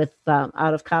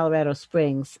out of Colorado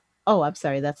Springs. Oh, I'm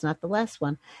sorry, that's not the last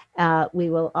one. We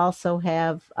will also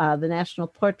have the National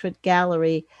Portrait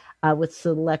Gallery with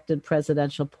selected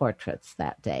presidential portraits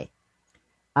that day.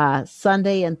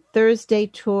 Sunday and Thursday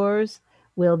tours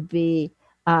will be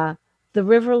the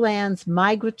Riverlands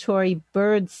Migratory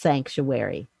Bird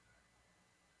Sanctuary.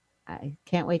 I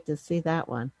can't wait to see that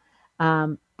one.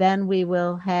 Then we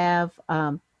will have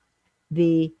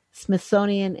the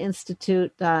Smithsonian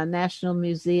Institute National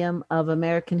Museum of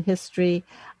American History,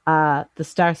 the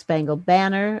Star Spangled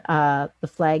Banner, the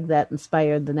flag that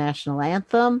inspired the national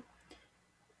anthem.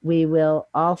 We will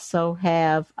also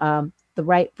have the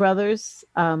Wright Brothers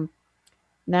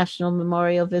National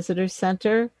Memorial Visitor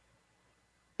Center,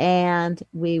 and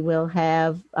we will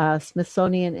have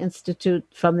Smithsonian Institute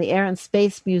from the Air and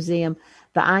Space Museum,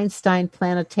 the Einstein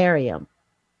Planetarium.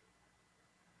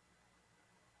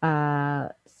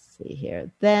 Let's see here.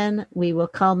 Then we will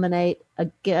culminate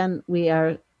again. We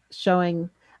are showing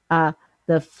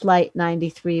the Flight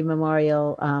 93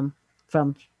 Memorial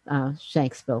from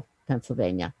Shanksville,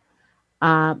 Pennsylvania.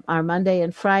 Our Monday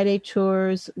and Friday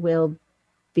tours will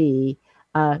be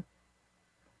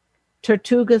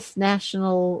Tortugas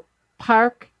National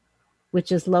Park,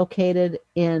 which is located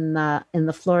in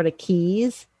the Florida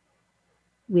Keys.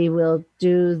 We will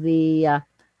do the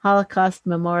Holocaust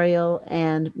Memorial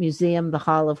and Museum, the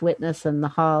Hall of Witness and the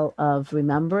Hall of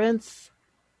Remembrance.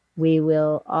 We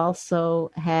will also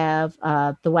have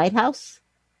the White House,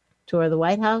 tour of the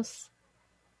White House,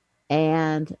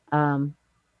 and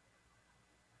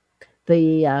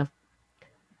the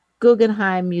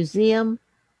Guggenheim Museum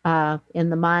in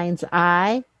the Mind's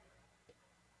Eye,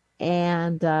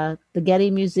 and the Getty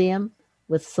Museum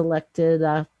with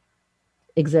selected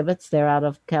exhibits. They're out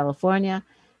of California.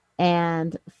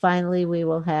 And finally, we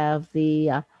will have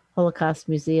the Holocaust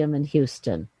Museum in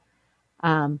Houston.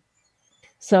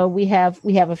 So we have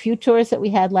a few tours that we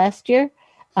had last year.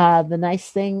 The nice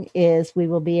thing is those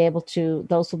will be able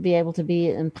to be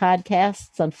in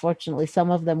podcasts. Unfortunately,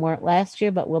 some of them weren't last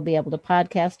year, but we'll be able to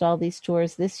podcast all these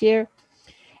tours this year.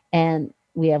 And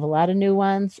we have a lot of new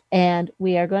ones. And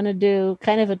we are going to do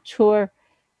kind of a tour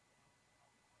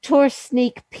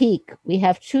sneak peek. We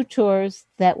have 2 tours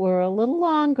that were a little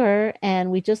longer,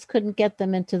 and we just couldn't get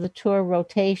them into the tour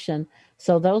rotation.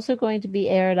 So those are going to be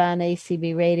aired on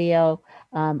ACB Radio.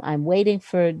 I'm waiting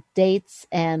for dates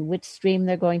and which stream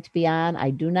they're going to be on.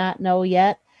 I do not know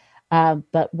yet.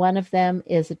 But one of them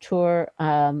is a tour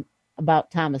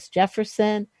about Thomas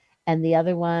Jefferson, and the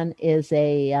other one is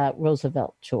a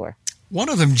Roosevelt tour. One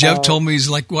of them, Jeff told me, is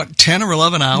like, 10 or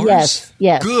 11 hours?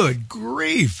 Yes. Good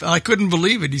grief. I couldn't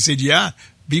believe it. He said, yeah,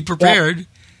 be prepared.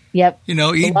 Yep.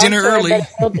 Eat dinner early.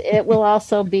 It will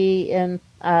also be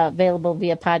available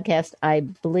via podcast, I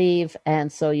believe,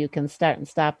 and so you can start and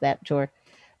stop that tour.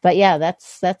 But yeah,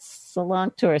 that's a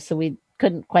long tour, so we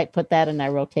couldn't quite put that in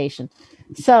our rotation.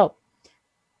 So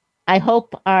I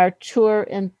hope our tour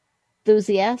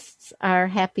enthusiasts are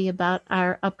happy about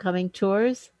our upcoming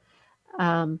tours.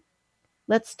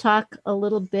 Let's talk a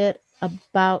little bit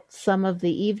about some of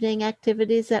the evening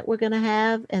activities that we're going to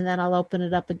have, and then I'll open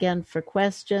it up again for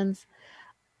questions.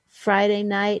 Friday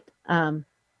night,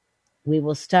 we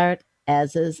will start,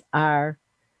 as is our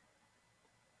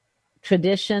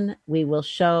tradition, we will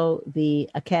show the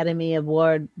Academy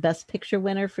Award Best Picture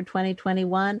winner for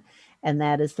 2021, and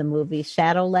that is the movie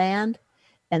Shadowland,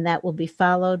 and that will be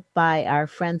followed by our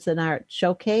Friends in Art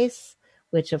Showcase,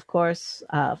 which, of course,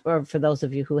 or for those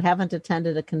of you who haven't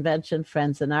attended a convention,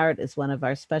 Friends in Art is one of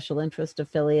our special interest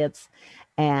affiliates,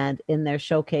 and in their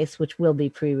showcase, which will be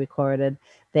pre-recorded,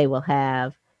 they will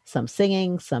have some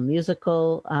singing, some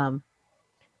musical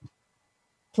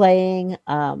playing,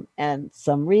 and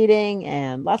some reading,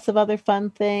 and lots of other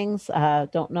fun things.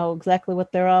 Don't know exactly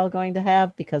what they're all going to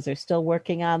have because they're still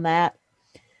working on that.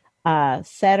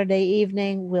 Saturday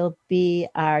evening will be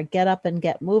our Get Up and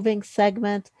Get Moving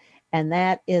segment, and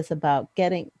that is about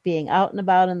being out and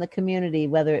about in the community,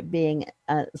 whether it being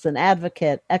as an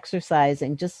advocate,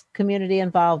 exercising, just community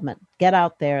involvement. Get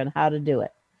out there and how to do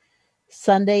it.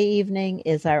 Sunday evening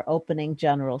is our opening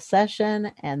general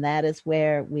session, and that is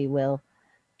where we will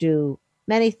do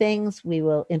many things. We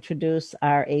will introduce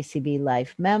our ACB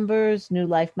Life members, new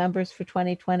Life members for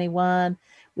 2021.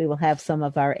 We will have some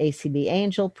of our ACB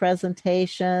Angel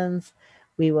presentations.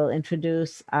 We will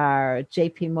introduce our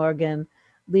JP Morgan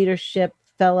Leadership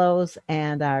Fellows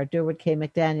and our Durward K.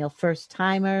 McDaniel First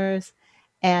Timers,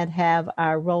 and have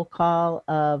our roll call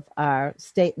of our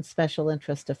state and special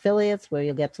interest affiliates, where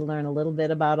you'll get to learn a little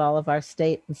bit about all of our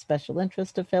state and special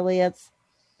interest affiliates.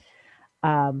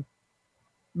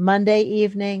 Monday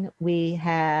evening, we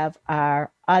have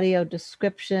our audio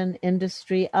description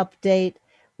industry update,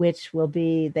 which will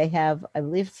be, they have, I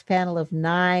believe it's a panel of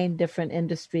 9 different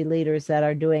industry leaders that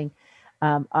are doing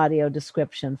audio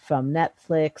description, from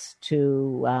Netflix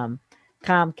to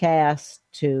Comcast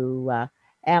to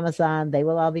Amazon. They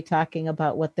will all be talking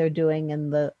about what they're doing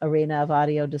in the arena of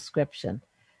audio description.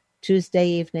 Tuesday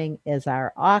evening is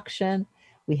our auction.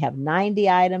 We have 90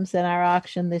 items in our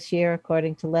auction this year,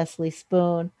 according to Leslie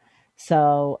Spoon.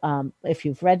 So if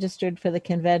you've registered for the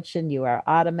convention, you are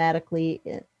automatically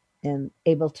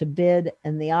able to bid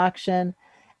in the auction.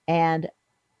 And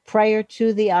prior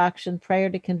to the auction, prior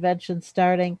to convention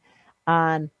starting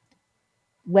on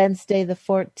Wednesday the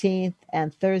 14th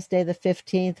and Thursday the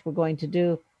 15th, we're going to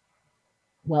do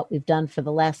what we've done for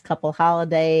the last couple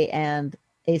holiday and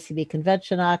ACB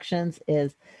convention auctions,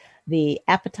 is the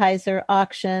appetizer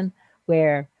auction,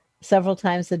 where several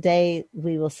times a day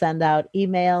we will send out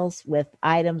emails with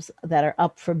items that are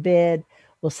up for bid.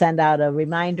 We'll send out a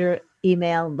reminder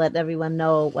email, let everyone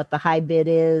know what the high bid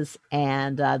is,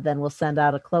 and then we'll send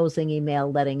out a closing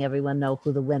email letting everyone know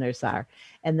who the winners are.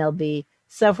 And there'll be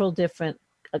several different,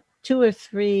 2 or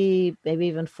 3, maybe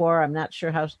even 4, I'm not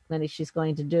sure how many she's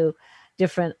going to do,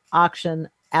 different auction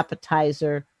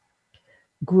appetizer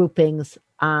groupings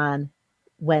on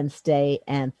Wednesday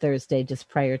and Thursday just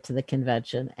prior to the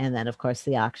convention. And then, of course,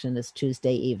 the auction is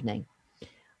Tuesday evening.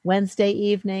 Wednesday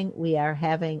evening, we are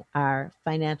having our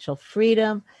financial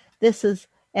freedom. This is,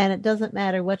 and it doesn't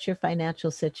matter what your financial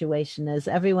situation is,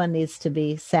 everyone needs to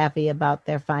be savvy about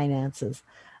their finances.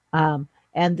 And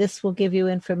this will give you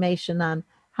information on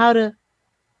how to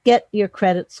get your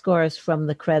credit scores from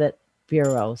the credit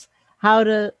bureaus, how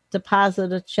to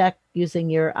deposit a check using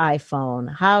your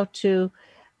iPhone, how to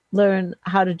learn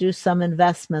how to do some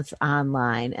investments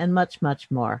online, and much,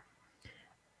 much more.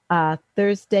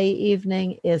 Thursday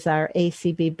evening is our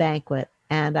ACB banquet,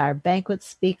 and our banquet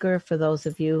speaker, for those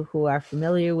of you who are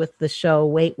familiar with the show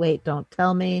Wait, Wait, Don't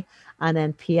Tell Me on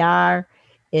NPR,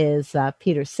 is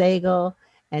Peter Sagal,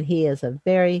 and he is a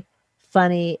very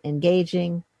funny,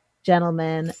 engaging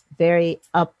gentleman, very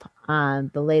up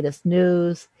on the latest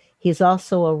news. He's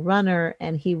also a runner,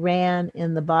 and he ran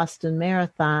in the Boston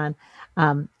Marathon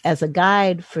as a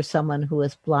guide for someone who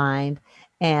is blind.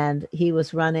 And he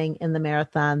was running in the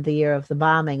marathon the year of the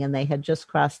bombing, and they had just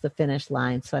crossed the finish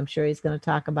line. So I'm sure he's going to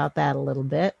talk about that a little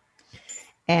bit.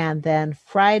 And then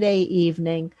Friday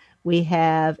evening, we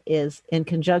have, is in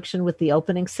conjunction with the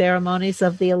opening ceremonies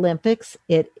of the Olympics,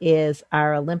 it is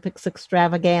our Olympics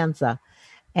extravaganza.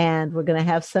 And we're going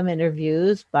to have some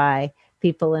interviews by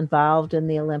people involved in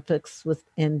the Olympics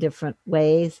in different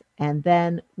ways. And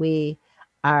then we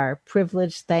are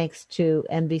privileged, thanks to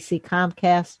NBC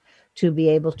Comcast, to be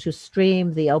able to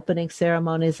stream the opening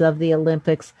ceremonies of the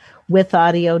Olympics with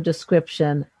audio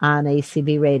description on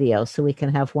ACB radio. So we can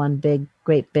have one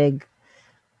great big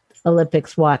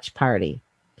Olympics watch party.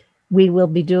 We will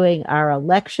be doing our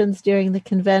elections during the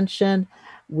convention.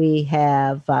 We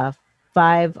have our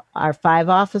 5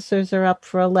 officers are up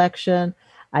for election.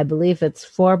 I believe it's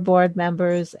 4 board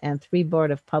members and 3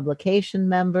 board of publication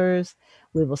members.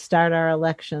 We will start our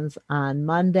elections on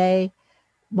Monday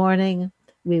morning.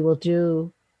 We will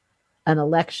do an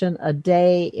election a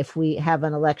day. If we have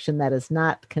an election that is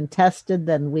not contested,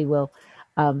 then we will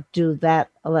do that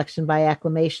election by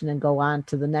acclamation and go on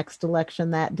to the next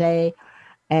election that day.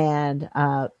 And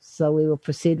so we will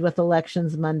proceed with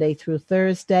elections Monday through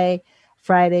Thursday.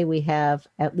 Friday, we have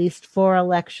at least 4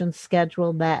 elections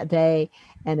scheduled that day.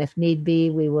 And if need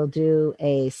be, we will do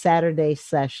a Saturday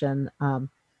session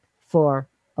for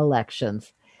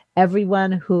elections.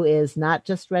 Everyone who is not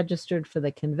just registered for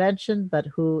the convention, but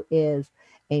who is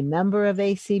a member of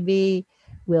ACB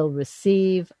will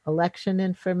receive election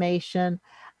information.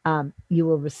 You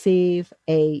will receive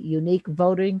a unique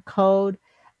voting code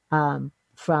from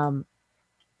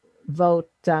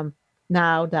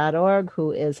votenow.org,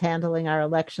 who is handling our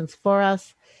elections for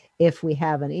us. If we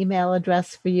have an email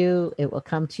address for you, it will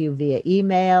come to you via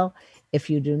email. If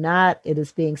you do not, it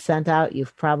is being sent out. You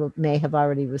may have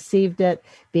already received it,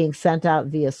 being sent out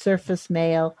via surface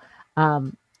mail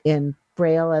in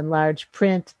Braille and large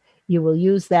print. You will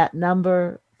use that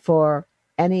number for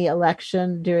any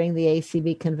election during the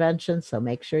ACB convention, so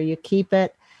make sure you keep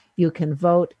it. You can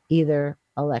vote either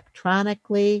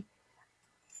electronically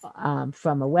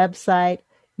from a website.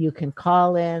 You can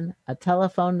call in a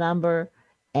telephone number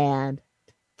and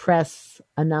press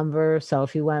a number. So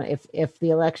if you want, if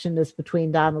the election is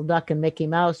between Donald Duck and Mickey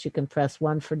Mouse, you can press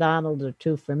 1 for Donald or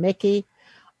 2 for Mickey.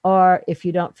 Or if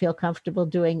you don't feel comfortable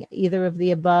doing either of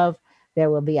the above, there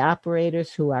will be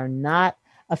operators who are not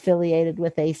affiliated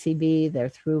with ACB. They're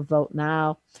through Vote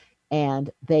Now, and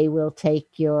they will take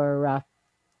your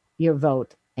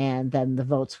vote, and then the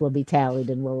votes will be tallied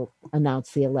and we'll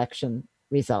announce the election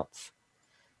results.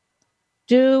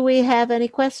 Do we have any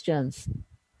questions?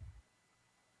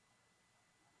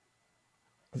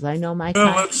 Because I know my time.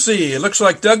 Well, let's see. It looks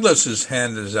like Douglas's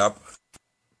hand is up.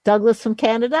 Douglas from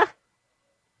Canada?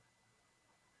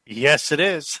 Yes, it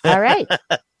is. All right.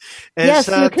 Yes,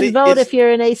 you can vote if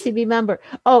you're an ACB member.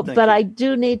 Oh, but I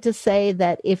do need to say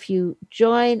that if you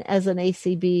join as an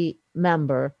ACB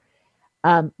member,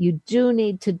 you do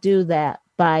need to do that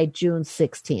by June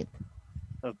 16th.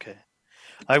 Okay.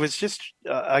 I was just,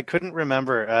 I couldn't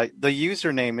remember. The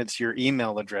username, it's your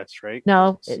email address, right?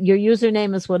 No, your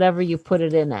username is whatever you put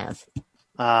it in as.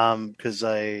 Because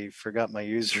I forgot my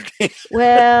username.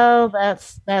 Well,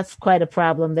 that's quite a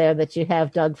problem there that you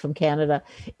have, Doug from Canada.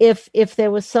 If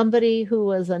there was somebody who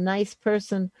was a nice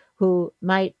person who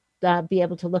might be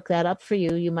able to look that up for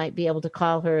you, you might be able to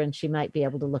call her and she might be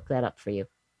able to look that up for you.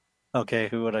 Okay,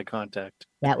 who would I contact?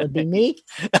 That would be me.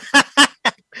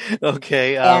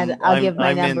 Okay. And I'll give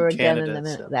my number again in a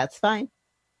minute. So. That's fine.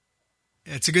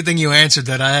 It's a good thing you answered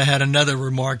that. I had another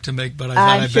remark to make, but I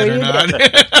thought I better not.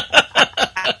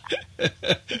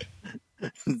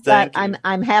 But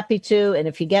I'm happy to, and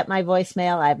if you get my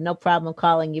voicemail, I have no problem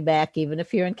calling you back, even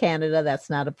if you're in Canada. That's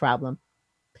not a problem.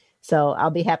 So I'll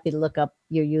be happy to look up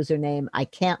your username. I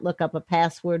can't look up a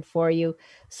password for you.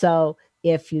 So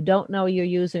if you don't know your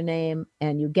username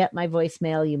and you get my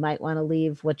voicemail, you might want to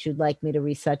leave what you'd like me to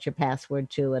reset your password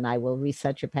to, and I will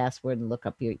reset your password and look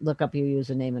up your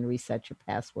username and reset your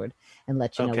password and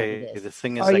let you know what it is. The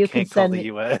thing is, I can't call the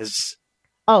U.S.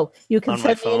 Oh, you can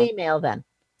send me an email then.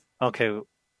 Okay.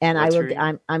 And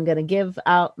I'm going to give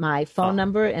out my phone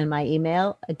number and my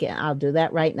email. Again, I'll do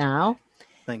that right now.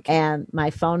 Thank you. And my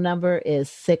phone number is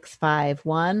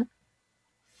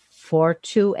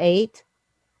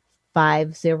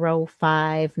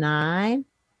 651-428-5059.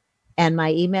 And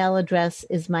my email address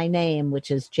is my name, which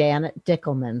is Janet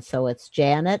Dickelman. So it's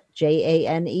Janet, Janet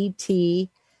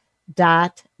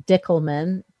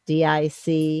 .Dickelman,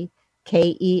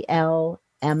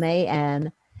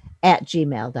 DICKELMAN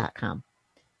 @gmail.com.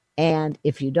 And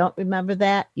if you don't remember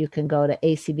that, you can go to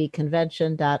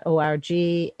acbconvention.org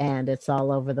and it's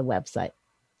all over the website.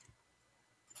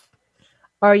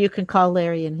 Or you can call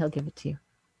Larry and he'll give it to you.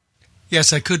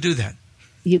 Yes, I could do that.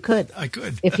 You could. I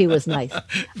could. If he was nice.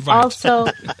 Right. Also,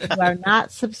 if you are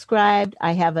not subscribed,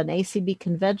 I have an ACB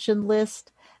convention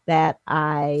list that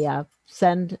I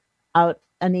send out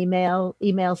an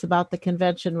emails about the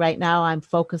convention. Right now I'm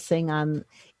focusing on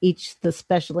the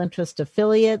special interest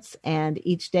affiliates, and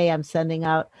each day I'm sending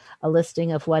out a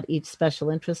listing of what each special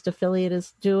interest affiliate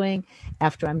is doing.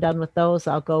 After I'm done with those,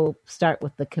 I'll go start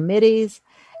with the committees.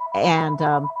 And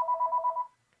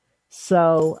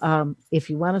so if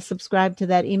you want to subscribe to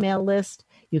that email list,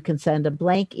 you can send a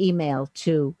blank email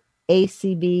to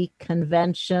ACB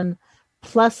Convention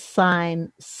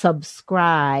 +subscribe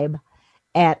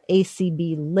at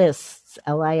acblists,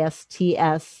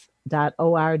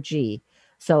 lists.org.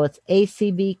 So it's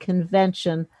ACB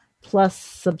Convention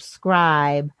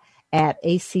 +subscribe at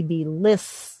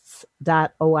acblists.org.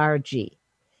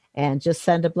 And just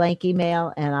send a blank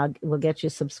email, and we'll get you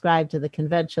subscribed to the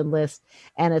convention list.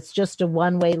 And it's just a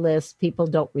one-way list. People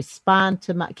can't respond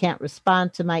to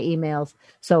my emails,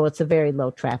 so it's a very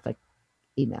low traffic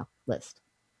email list.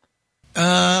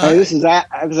 Hey, this is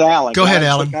Alan. Go ahead,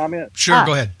 Alan. Sure,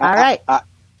 go ahead. All right.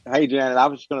 Hey, Janet, I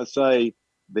was just going to say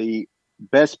the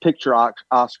Best Picture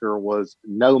Oscar was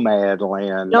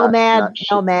Nomadland. Nomad.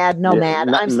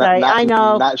 I'm sorry. I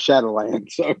know. Not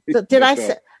Shadowland. So did I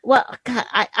say? Well, God,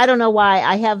 I don't know why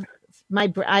I have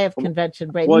convention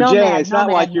brain. Well, Jen, it's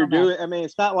not like you're doing. I mean,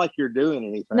 it's not like you're doing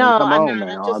anything. No, come I'm on not.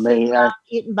 now. I'm just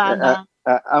eating bonbon.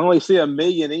 I only see 1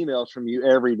 million emails from you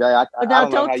every day. I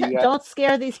don't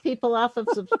scare these people off of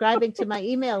subscribing to my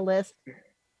email list.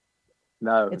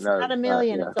 No, it's not 1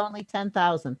 million. It's only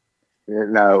 10,000.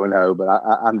 No, but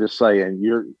I'm just saying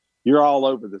you're all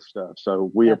over this stuff.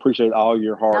 So we appreciate all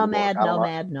your hard work.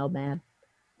 Nomad.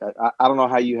 I don't know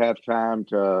how you have time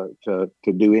to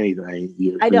do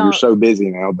anything. I don't. You're so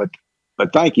busy now, but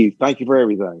thank you for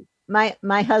everything.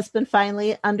 My husband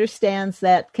finally understands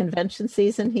that convention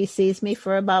season. He sees me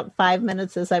for about 5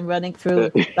 minutes as I'm running through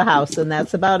the house, and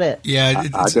that's about it. Yeah,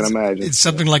 I can imagine. It's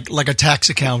something like a tax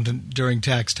accountant during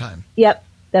tax time. Yep,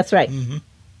 that's right. Mm-hmm.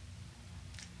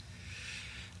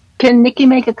 Can Nikki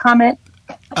make a comment?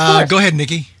 Go ahead,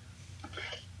 Nikki.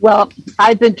 Well,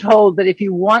 I've been told that if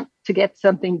you want to get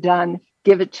something done,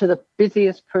 give it to the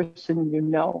busiest person you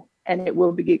know, and it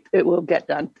will get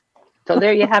done. So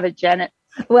there you have it, Janet.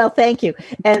 Well, thank you.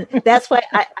 And that's why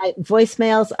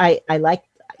voicemails, I like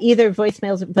either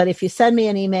voicemails, but if you send me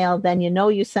an email, then you know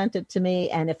you sent it to me.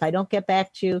 And if I don't get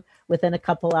back to you within a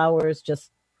couple hours,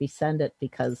 just resend it,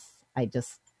 because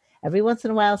every once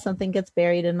in a while, something gets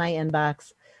buried in my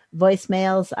inbox.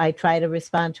 Voicemails, I try to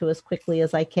respond to as quickly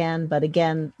as I can. But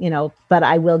again, but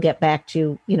I will get back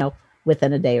to you,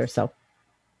 within a day or so.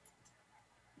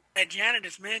 And Janet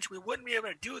has mentioned we wouldn't be able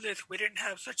to do this if we didn't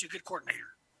have such a good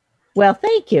coordinator. Well,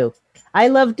 thank you. I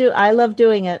love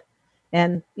doing it.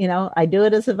 And, I do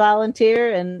it as a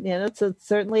volunteer, and, it's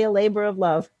certainly a labor of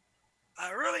love.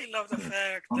 I really love the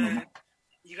fact that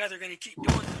you guys are going to keep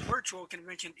doing this virtual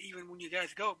convention even when you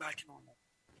guys go back to normal.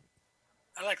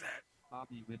 I like that.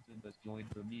 Bobby Whitson has joined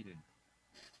the meeting.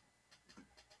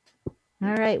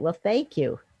 All right. Well, thank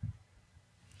you.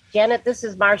 Janet, this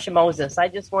is Marcia Moses. I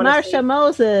just want to say,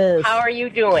 Moses. How are you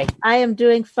doing? I am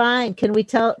doing fine. Can we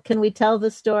tell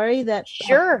the story that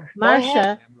Sure.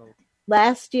 Marcia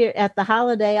last year at the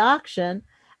holiday auction,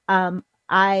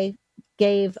 I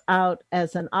gave out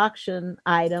as an auction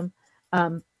item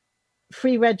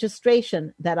free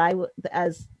registration that I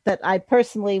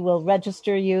personally will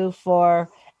register you for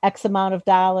X amount of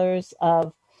dollars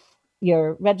of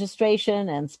your registration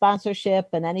and sponsorship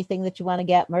and anything that you want to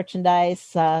get,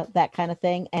 merchandise, that kind of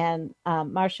thing. And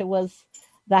Marcia was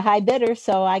the high bidder,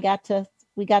 so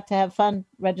we got to have fun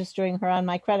registering her on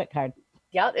my credit card.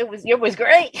 Yeah, it was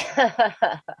great.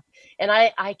 And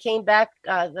I came back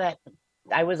that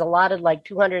I was allotted like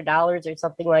 $200 or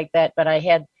something like that, but I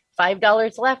had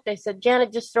 $5 left. I said,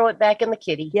 Janet, just throw it back in the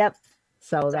kitty. Yep.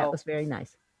 So that was very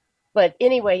nice. But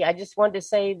anyway, I just wanted to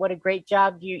say what a great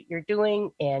job you're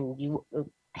doing and you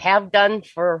have done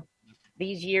for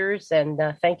these years. And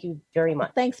thank you very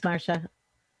much. Thanks, Marcia.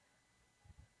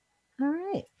 All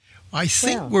right. I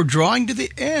think we're drawing to the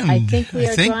end. I think we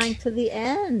are drawing to the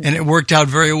end. And it worked out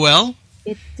very well.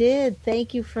 It did.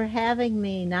 Thank you for having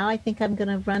me. Now I think I'm going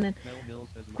to run and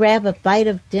grab a bite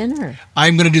of dinner.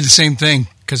 I'm going to do the same thing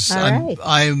because I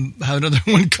have another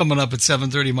one coming up at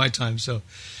 7:30 my time. So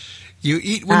you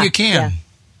eat when you can. Yeah.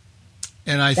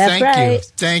 And I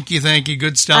thank you. Thank you.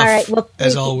 Good stuff. All right. Well,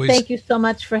 as always. Thank you so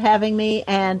much for having me.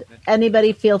 And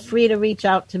anybody feel free to reach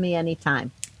out to me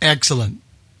anytime. Excellent.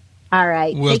 All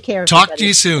right. We'll take care. Talk everybody. to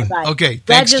you soon. Bye-bye. Okay.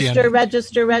 Thanks, Janet.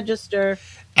 Register.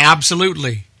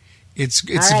 Absolutely. It's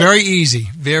very easy.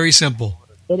 Very simple.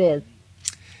 It is.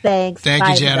 Thanks. Thank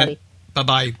you, Janet.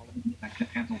 Bye-bye.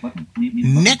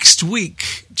 Next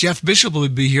week, Jeff Bishop will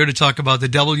be here to talk about the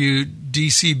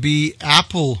WDCB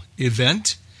Apple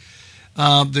event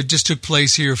that just took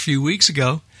place here a few weeks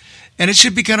ago, and it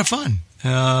should be kind of fun.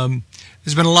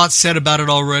 There's been a lot said about it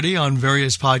already on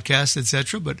various podcasts,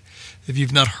 etc., but if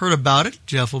you've not heard about it,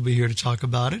 Jeff will be here to talk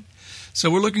about it. So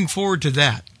we're looking forward to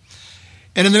that.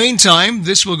 And in the meantime,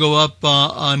 this will go up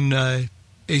on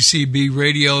ACB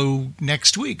Radio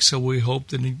next week, so we hope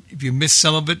that if you missed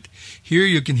some of it here,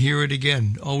 you can hear it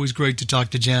again. Always great to talk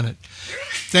to Janet.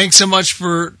 Thanks so much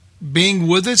for being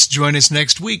with us. Join us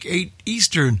next week, 8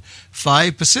 Eastern,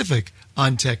 5 Pacific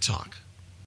on Tech Talk.